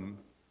room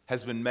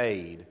has been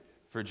made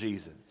for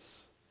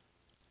Jesus.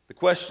 The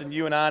question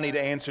you and I need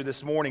to answer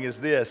this morning is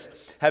this: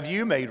 have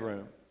you made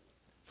room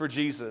for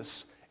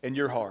Jesus in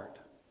your heart?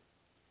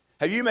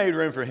 Have you made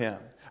room for Him?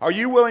 Are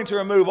you willing to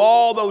remove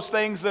all those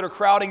things that are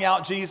crowding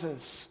out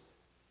Jesus?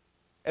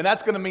 And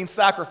that's going to mean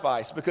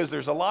sacrifice, because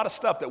there's a lot of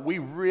stuff that we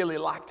really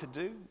like to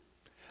do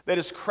that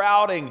is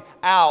crowding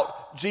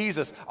out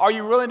Jesus. Are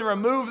you willing to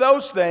remove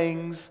those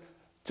things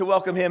to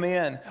welcome Him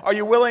in? Are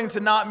you willing to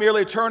not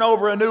merely turn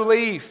over a new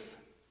leaf,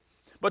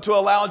 but to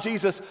allow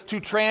Jesus to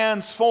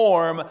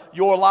transform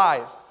your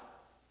life?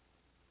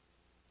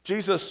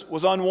 Jesus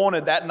was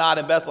unwanted that night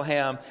in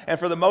Bethlehem, and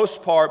for the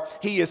most part,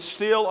 He is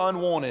still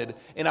unwanted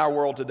in our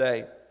world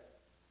today.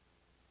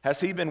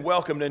 Has He been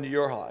welcomed into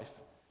your life,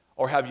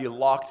 or have you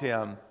locked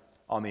Him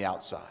on the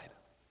outside?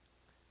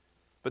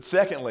 But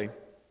secondly,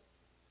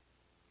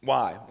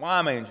 why? Why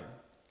a manger?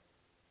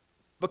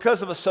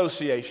 Because of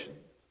association.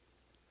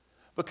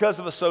 Because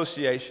of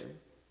association.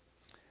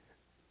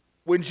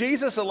 When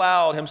Jesus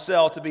allowed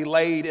Himself to be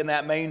laid in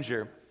that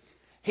manger,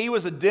 He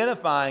was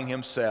identifying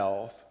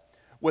Himself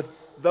with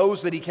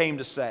those that He came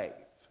to save.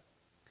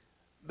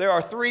 There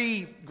are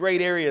three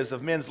great areas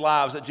of men's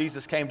lives that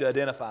Jesus came to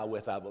identify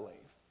with, I believe.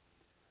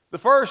 The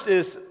first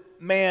is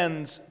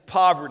man's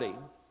poverty.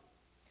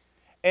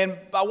 And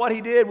by what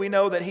He did, we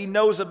know that He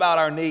knows about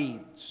our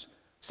needs.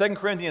 2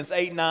 Corinthians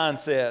 8:9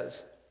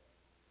 says,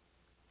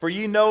 "For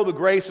ye know the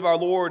grace of our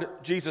Lord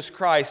Jesus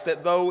Christ,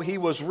 that though He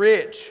was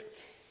rich,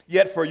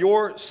 yet for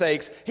your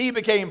sakes He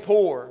became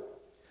poor,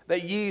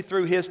 that ye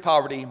through His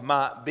poverty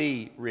might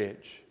be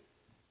rich."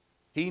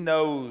 He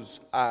knows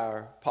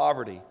our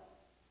poverty.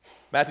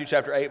 Matthew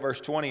chapter 8, verse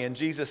 20, "And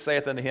Jesus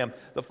saith unto him,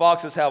 The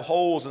foxes have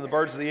holes, and the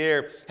birds of the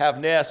air have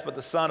nests, but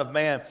the Son of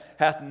Man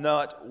hath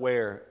not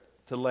where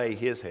to lay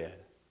His head."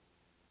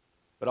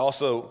 But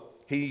also,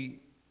 He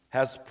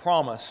has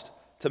promised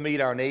to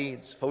meet our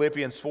needs.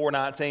 Philippians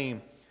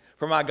 4:19,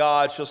 "For my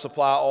God shall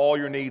supply all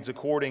your needs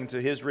according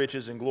to His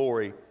riches and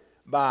glory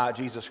by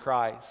Jesus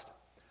Christ."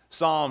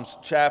 Psalms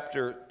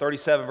chapter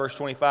 37, verse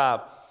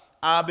 25,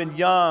 "I've been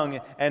young,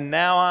 and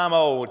now I'm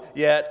old,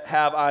 yet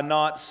have I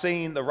not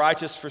seen the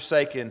righteous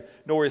forsaken,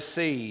 nor his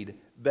seed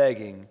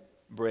begging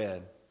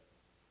bread."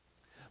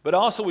 But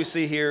also we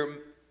see here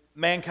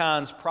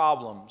mankind's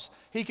problems.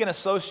 He can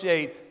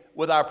associate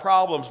with our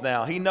problems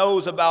now. He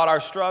knows about our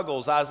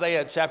struggles.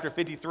 Isaiah chapter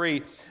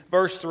 53,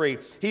 verse 3,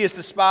 "He is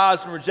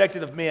despised and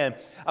rejected of men,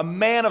 a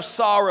man of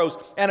sorrows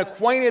and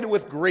acquainted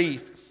with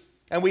grief.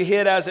 And we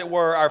hid, as it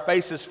were, our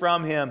faces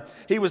from Him.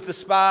 He was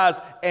despised,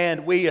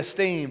 and we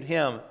esteemed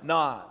Him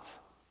not."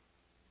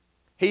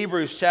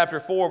 Hebrews chapter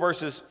 4,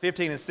 verses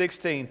 15 and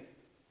 16,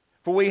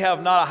 "For we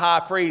have not a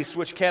high priest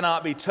which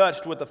cannot be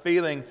touched with the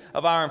feeling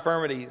of our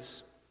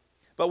infirmities,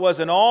 but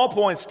was in all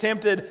points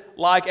tempted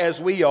like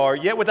as we are,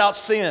 yet without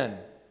sin.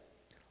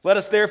 Let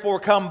us therefore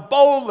come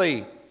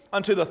boldly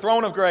unto the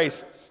throne of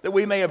grace, that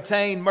we may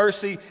obtain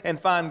mercy and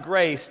find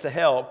grace to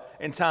help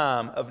in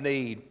time of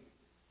need."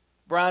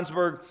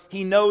 Bryansburg,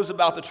 he knows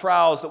about the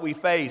trials that we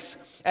face,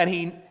 and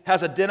He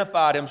has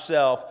identified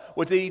Himself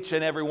with each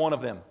and every one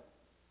of them.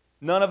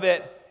 None of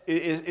it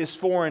is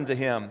foreign to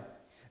Him.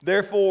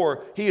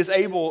 Therefore, He is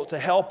able to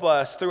help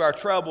us through our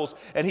troubles,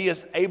 and He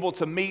is able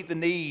to meet the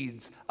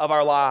needs of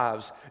our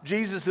lives.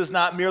 Jesus is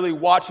not merely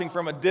watching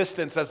from a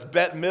distance, as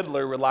Bette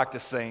Midler would like to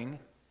sing.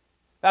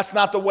 That's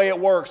not the way it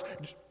works.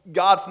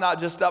 God's not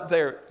just up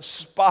there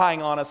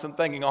spying on us and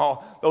thinking,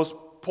 "Oh, those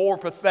poor,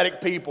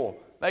 pathetic people,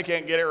 they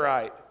can't get it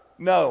right."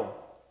 No.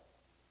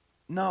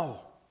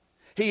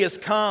 He has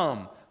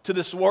come to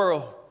this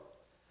world,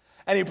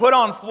 and He put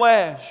on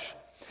flesh,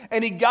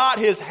 and He got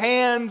His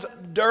hands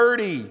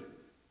dirty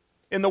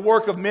in the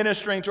work of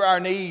ministering to our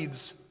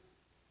needs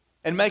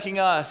and making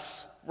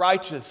us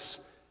righteous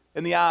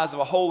in the eyes of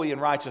a holy and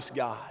righteous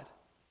God.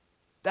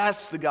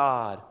 That's the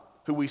God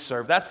who we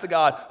serve. That's the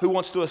God who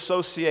wants to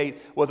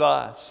associate with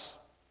us.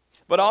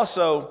 But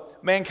also,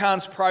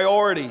 mankind's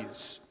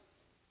priorities.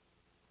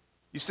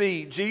 You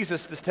see,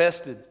 Jesus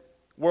detested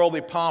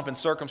worldly pomp and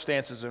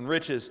circumstances and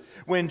riches.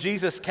 When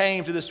Jesus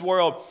came to this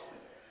world,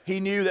 He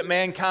knew that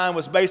mankind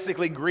was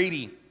basically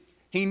greedy.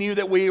 He knew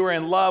that we were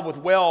in love with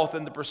wealth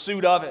and the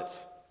pursuit of it.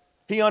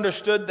 He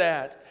understood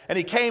that. And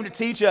He came to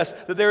teach us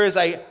that there is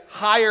a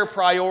higher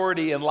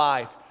priority in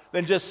life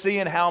than just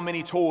seeing how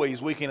many toys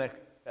we can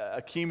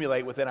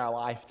accumulate within our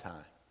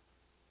lifetime.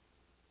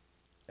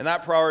 And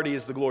that priority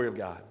is the glory of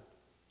God.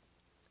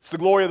 It's the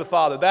glory of the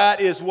Father.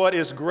 That is what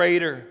is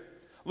greater.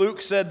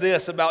 Luke said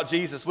this about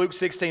Jesus, Luke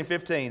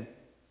 16:15.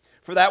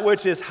 For that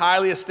which is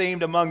highly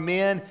esteemed among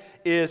men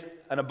is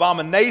an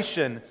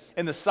abomination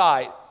in the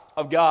sight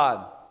of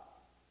God.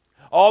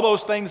 All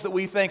those things that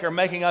we think are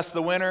making us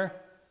the winner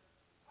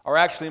are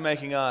actually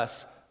making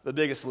us the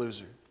biggest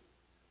loser,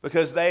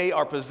 because they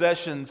are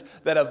possessions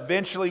that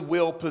eventually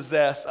will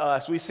possess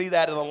us. We see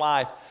that in the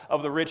life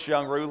of the rich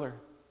young ruler.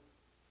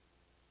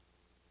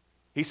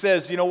 He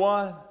says, you know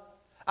what?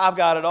 I've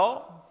got it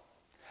all.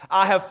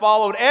 I have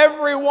followed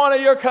every one of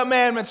your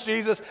commandments,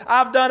 Jesus.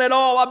 I've done it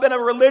all. I've been a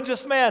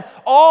religious man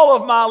all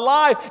of my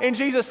life. And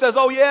Jesus says,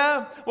 oh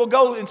yeah? Well,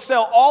 go and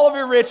sell all of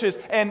your riches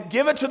and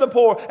give it to the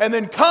poor, and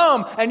then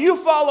come and you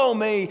follow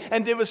me.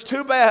 And it was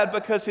too bad,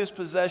 because his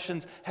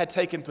possessions had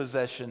taken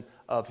possession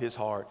of his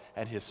heart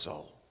and his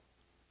soul.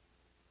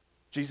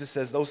 Jesus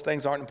says, those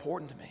things aren't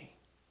important to me.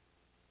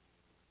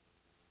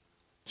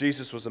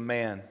 Jesus was a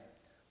man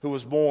who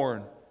was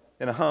born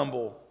in a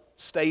humble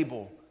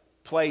stable,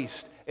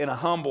 placed in a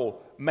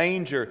humble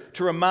manger,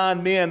 to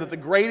remind men that the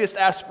greatest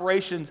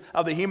aspirations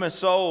of the human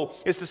soul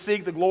is to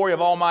seek the glory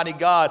of Almighty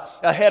God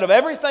ahead of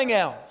everything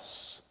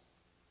else.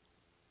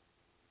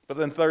 But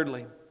then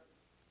thirdly,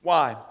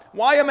 why?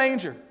 Why a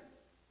manger?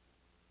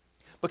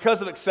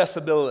 Because of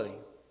accessibility.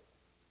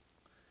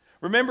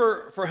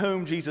 Remember for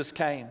whom Jesus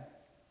came.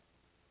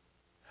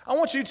 I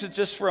want you to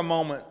just for a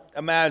moment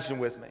imagine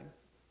with me.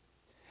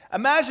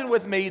 Imagine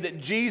with me that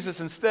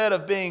Jesus, instead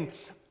of being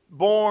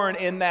born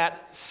in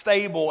that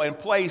stable and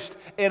placed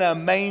in a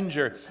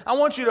manger, I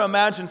want you to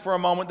imagine for a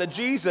moment that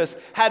Jesus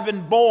had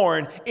been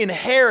born in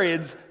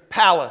Herod's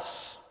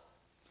palace.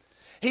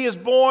 He is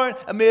born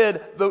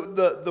amid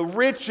the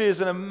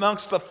riches and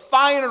amongst the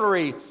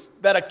finery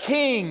that a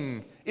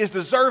king is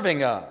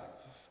deserving of.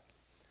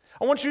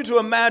 I want you to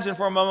imagine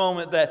for a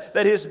moment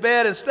that his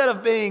bed, instead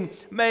of being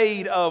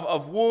made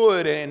of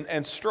wood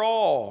and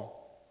straw,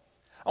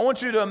 I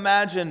want you to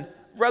imagine,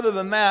 rather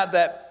than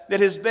that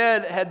his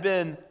bed had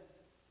been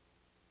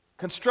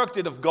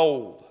constructed of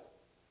gold.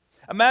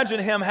 Imagine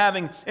him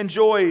having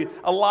enjoyed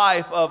a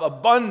life of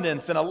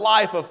abundance and a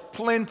life of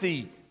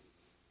plenty,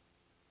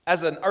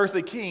 as an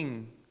earthly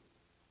king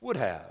would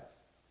have.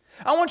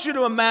 I want you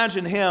to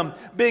imagine him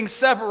being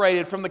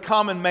separated from the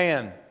common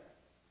man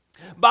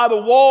by the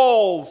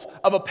walls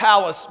of a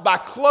palace, by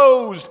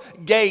closed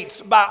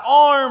gates, by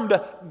armed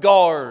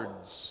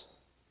guards,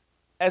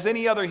 as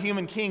any other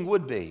human king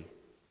would be.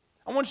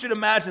 I want you to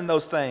imagine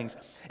those things.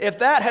 If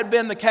that had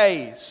been the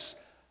case,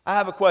 I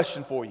have a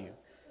question for you.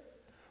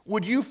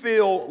 Would you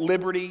feel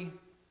liberty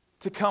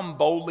to come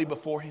boldly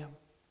before him?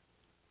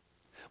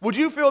 Would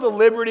you feel the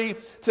liberty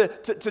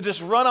to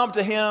just run up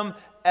to him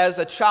as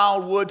a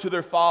child would to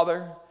their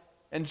father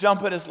and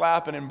jump in his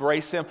lap and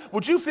embrace him?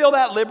 Would you feel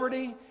that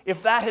liberty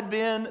if that had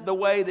been the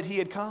way that he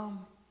had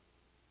come?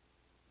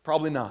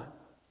 Probably not.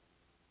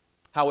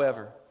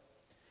 However,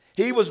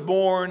 he was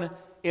born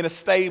in a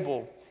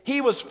stable.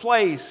 He was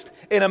placed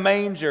in a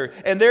manger,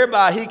 and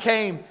thereby he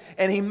came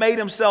and he made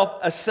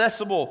himself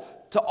accessible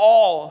to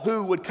all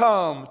who would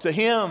come to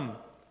him.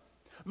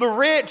 The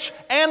rich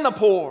and the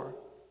poor,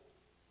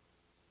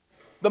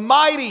 the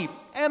mighty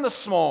and the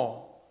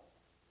small.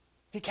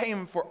 He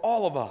came for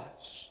all of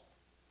us.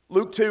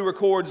 Luke 2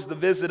 records the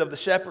visit of the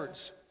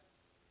shepherds.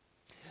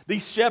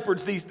 These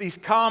shepherds, these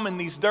common,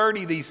 these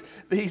dirty,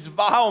 these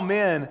vile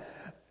men,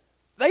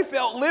 they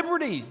felt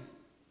liberty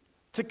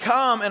to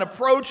come and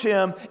approach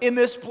him in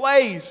this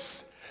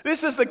place.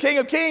 This is the King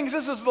of Kings.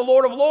 This is the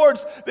Lord of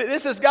Lords.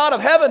 This is God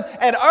of heaven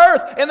and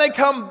earth. And they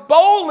come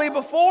boldly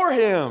before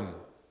him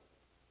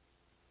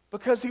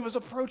because he was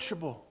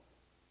approachable.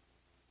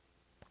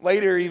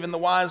 Later, even the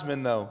wise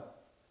men, though,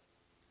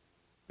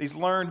 these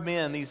learned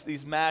men,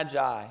 these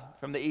magi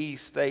from the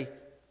east, they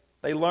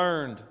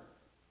learned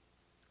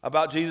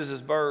about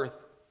Jesus' birth.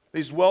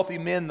 These wealthy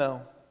men,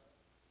 though,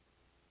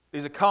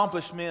 these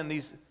accomplished men,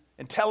 these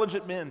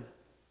intelligent men,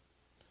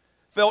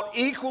 felt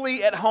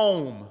equally at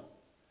home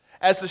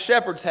as the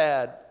shepherds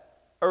had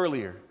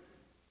earlier.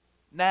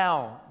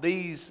 Now,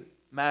 these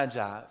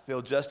magi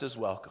feel just as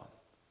welcome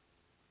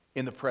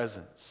in the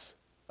presence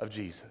of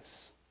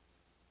Jesus.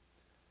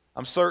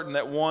 I'm certain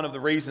that one of the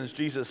reasons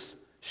Jesus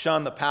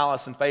shunned the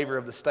palace in favor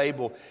of the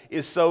stable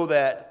is so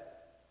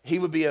that he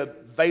would be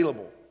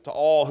available to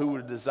all who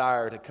would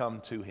desire to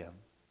come to him.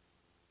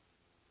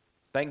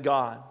 Thank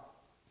God.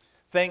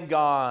 Thank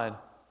God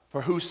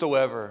for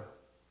whosoever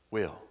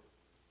will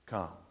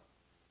come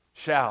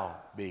shall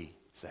be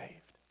saved.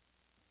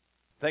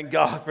 Thank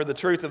God for the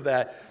truth of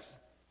that.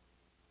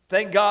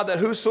 Thank God that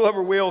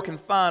whosoever will can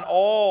find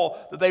all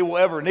that they will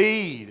ever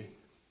need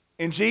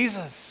in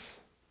Jesus,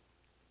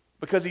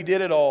 because he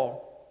did it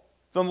all.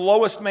 From the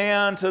lowest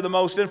man to the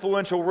most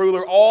influential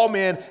ruler, all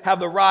men have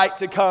the right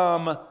to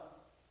come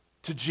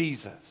to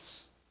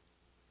Jesus.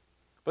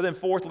 But then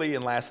fourthly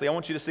and lastly, I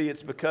want you to see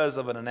it's because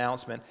of an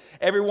announcement.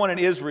 Everyone in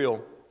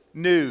Israel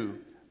knew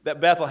that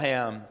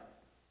Bethlehem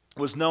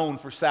was known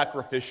for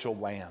sacrificial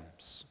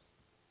lambs.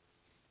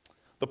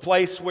 The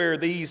place where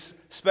these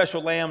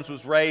special lambs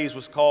was raised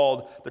was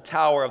called the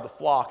Tower of the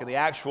Flock, and the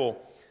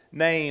actual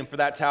name for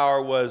that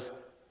tower was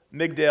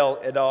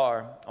Migdal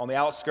Edar, on the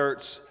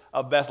outskirts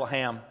of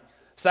Bethlehem.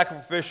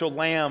 Sacrificial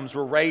lambs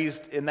were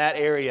raised in that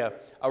area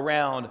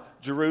around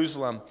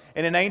Jerusalem.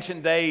 And in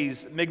ancient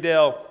days,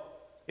 Migdal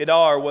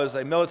Edar was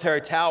a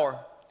military tower,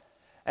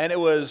 and it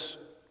was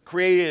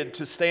created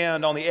to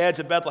stand on the edge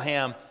of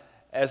Bethlehem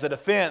as a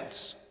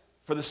defense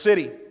for the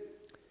city.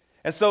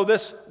 And so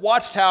this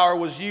watchtower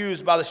was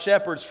used by the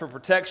shepherds for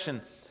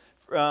protection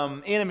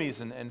from enemies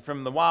and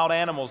from the wild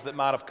animals that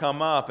might have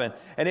come up.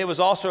 And it was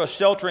also a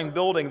sheltering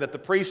building that the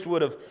priest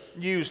would have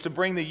used to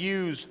bring the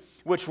ewes,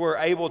 which were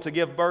able to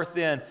give birth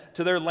then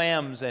to their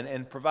lambs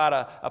and provide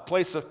a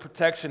place of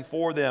protection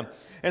for them.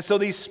 And so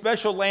these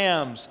special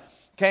lambs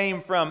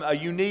came from a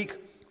unique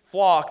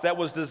flock that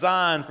was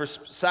designed for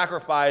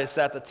sacrifice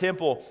at the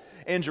temple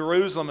in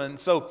Jerusalem. And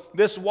so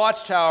this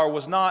watchtower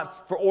was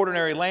not for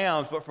ordinary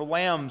lambs, but for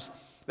lambs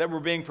that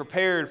were being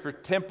prepared for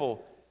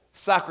temple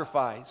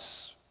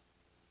sacrifice.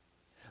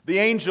 The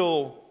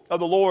angel of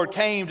the Lord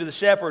came to the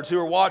shepherds who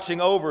were watching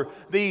over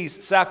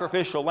these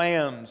sacrificial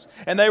lambs.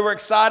 And they were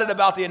excited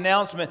about the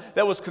announcement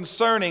that was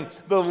concerning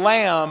the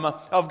Lamb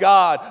of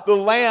God, the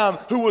Lamb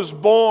who was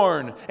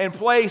born and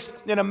placed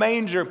in a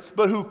manger,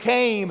 but who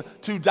came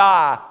to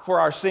die for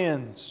our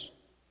sins.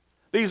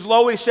 These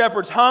lowly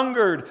shepherds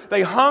hungered.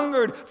 They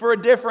hungered for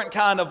a different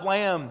kind of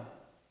lamb.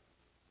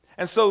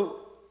 And so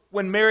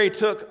when Mary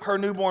took her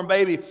newborn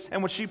baby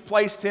and when she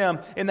placed him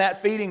in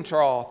that feeding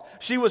trough,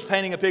 she was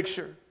painting a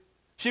picture.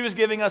 She was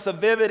giving us a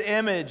vivid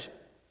image,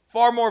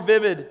 far more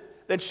vivid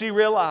than she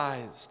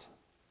realized.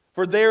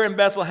 For there in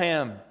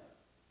Bethlehem,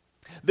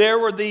 there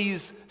were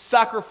these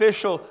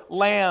sacrificial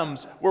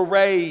lambs were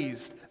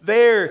raised.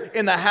 There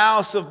in the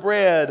house of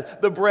bread,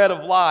 the bread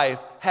of life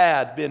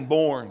had been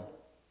born.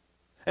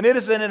 And it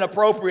isn't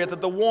inappropriate that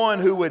the one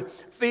who would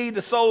feed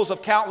the souls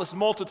of countless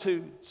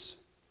multitudes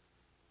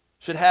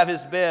should have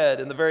his bed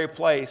in the very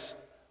place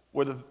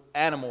where the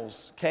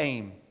animals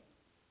came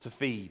to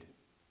feed.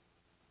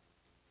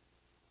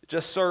 It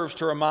just serves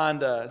to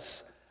remind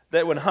us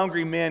that when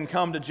hungry men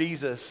come to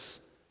Jesus,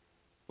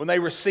 when they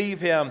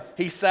receive him,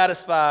 he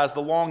satisfies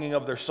the longing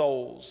of their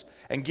souls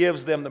and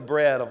gives them the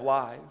bread of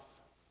life.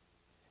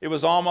 It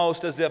was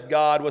almost as if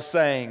God was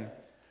saying,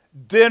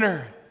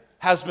 dinner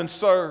has been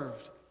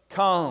served.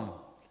 Come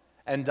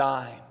and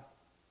dine.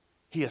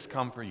 He has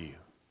come for you.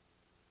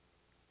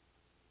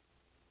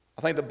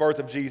 I think the birth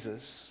of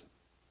Jesus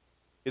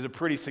is a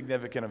pretty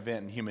significant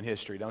event in human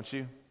history, don't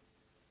you?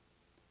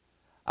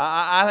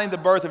 I think the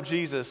birth of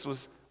Jesus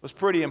was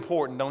pretty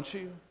important, don't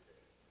you?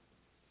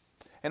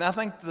 And I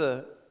think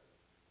the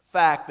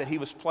fact that he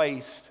was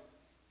placed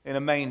in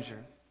a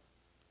manger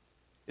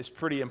is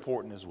pretty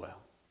important as well.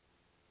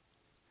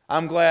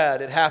 I'm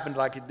glad it happened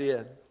like it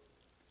did,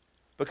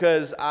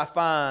 because I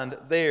find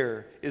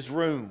there is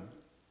room.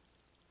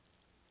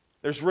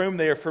 There's room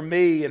there for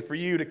me and for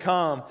you to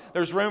come.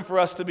 There's room for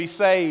us to be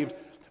saved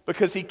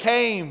because he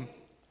came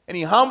and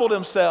he humbled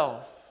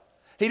himself.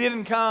 He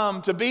didn't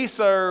come to be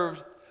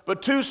served,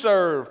 but to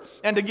serve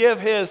and to give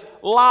his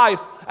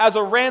life as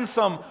a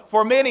ransom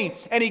for many.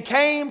 And he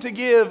came to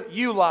give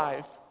you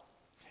life.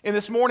 And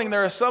this morning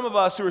there are some of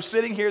us who are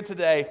sitting here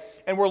today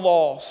and we're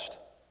lost.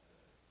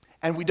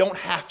 And we don't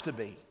have to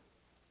be.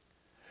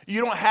 You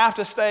don't have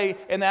to stay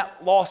in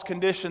that lost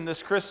condition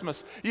this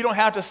Christmas. You don't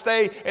have to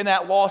stay in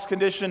that lost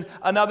condition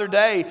another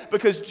day,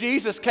 because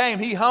Jesus came,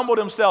 he humbled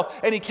himself,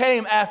 and he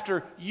came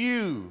after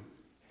you.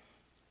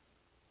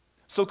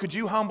 So could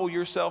you humble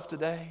yourself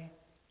today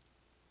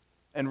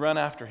and run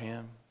after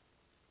him?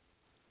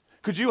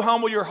 Could you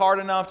humble your heart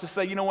enough to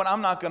say, you know what,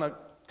 I'm not going to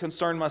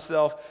concern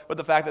myself with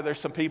the fact that there's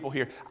some people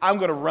here. I'm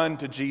going to run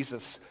to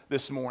Jesus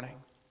this morning.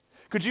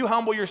 Could you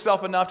humble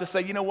yourself enough to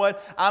say, you know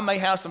what, I may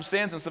have some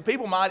sins and some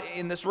people might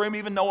in this room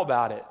even know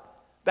about it.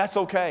 That's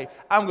okay.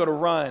 I'm going to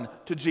run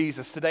to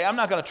Jesus today. I'm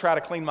not going to try to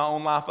clean my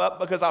own life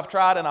up because I've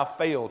tried and I've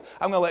failed.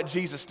 I'm going to let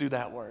Jesus do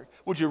that work.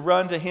 Would you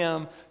run to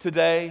him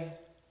today?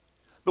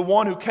 The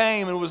one who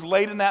came and was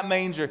laid in that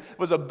manger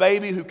was a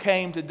baby who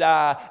came to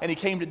die, and he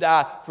came to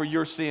die for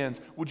your sins.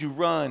 Would you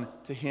run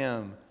to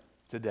him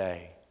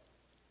today?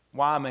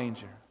 Why a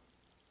manger?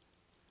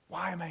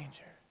 Why a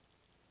manger?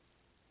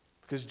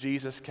 Because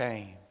Jesus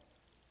came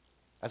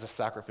as a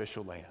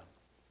sacrificial lamb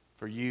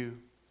for you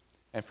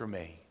and for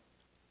me.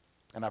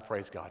 And I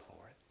praise God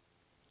for it.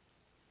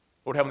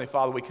 Lord Heavenly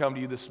Father, we come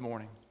to you this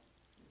morning.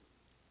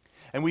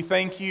 And we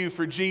thank you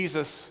for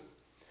Jesus.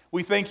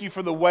 We thank you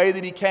for the way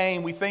that he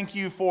came. We thank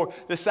you for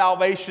the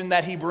salvation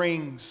that he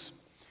brings.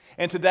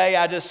 And today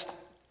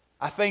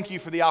I thank you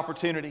for the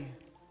opportunity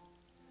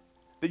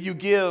that you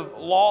give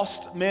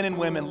lost men and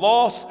women,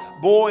 lost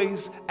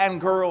boys and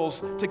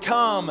girls to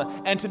come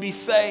and to be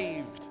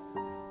saved.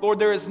 Lord,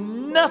 there is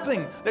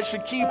nothing that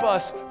should keep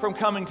us from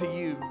coming to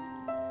you.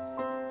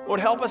 Lord,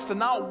 help us to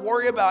not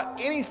worry about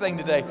anything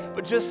today,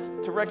 but just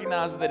to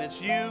recognize that it's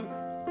you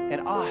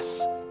and us.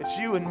 It's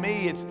you and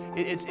me.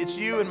 It's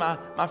you and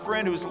my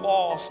friend who's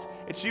lost.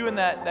 It's you and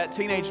that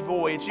teenage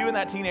boy. It's you and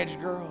that teenage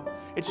girl.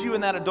 It's you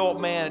and that adult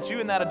man. It's you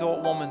and that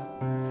adult woman.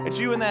 It's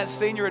you and that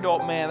senior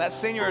adult man, that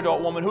senior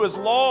adult woman who is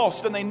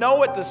lost and they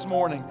know it this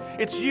morning.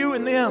 It's you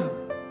and them.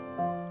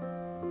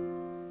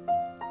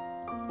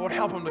 Lord,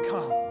 help them to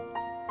come.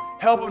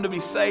 Help them to be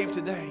saved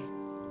today.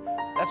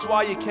 That's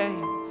why you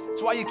came.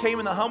 That's why you came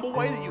in the humble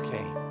way that you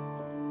came.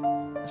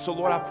 And so,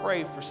 Lord, I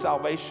pray for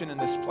salvation in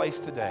this place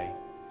today,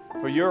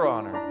 for your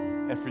honor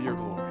and for your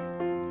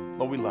glory.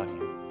 Lord, we love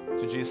you.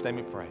 To Jesus' name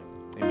we pray.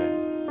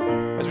 Amen.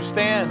 As we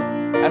stand,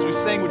 as we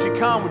sing, would you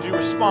come? Would you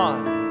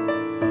respond?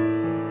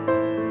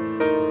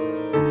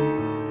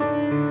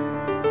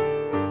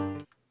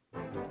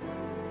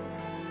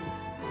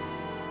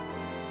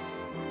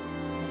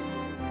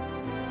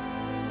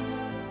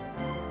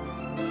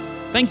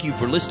 Thank you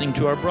for listening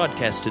to our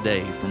broadcast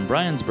today from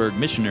Bryansburg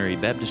Missionary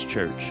Baptist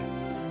Church.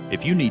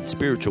 If you need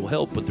spiritual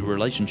help with the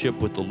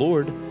relationship with the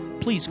Lord,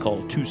 please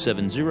call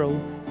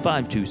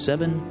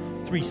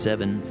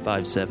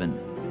 270-527-3757.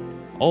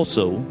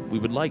 Also, we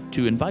would like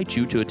to invite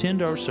you to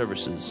attend our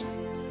services.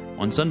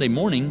 On Sunday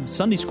morning,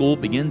 Sunday school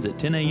begins at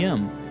 10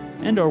 a.m.,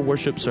 and our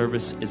worship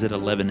service is at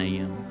 11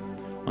 a.m.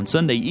 On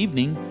Sunday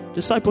evening,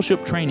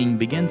 discipleship training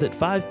begins at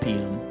 5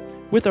 p.m.,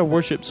 with our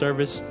worship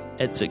service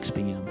at 6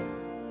 p.m.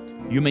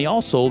 You may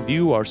also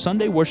view our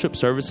Sunday worship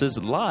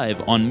services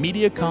live on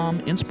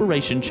Mediacom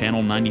Inspiration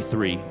Channel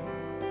 93.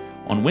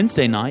 On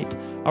Wednesday night,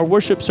 our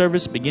worship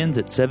service begins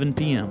at 7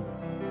 p.m.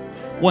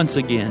 Once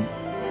again,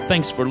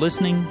 thanks for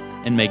listening,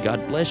 and may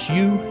God bless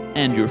you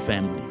and your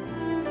family.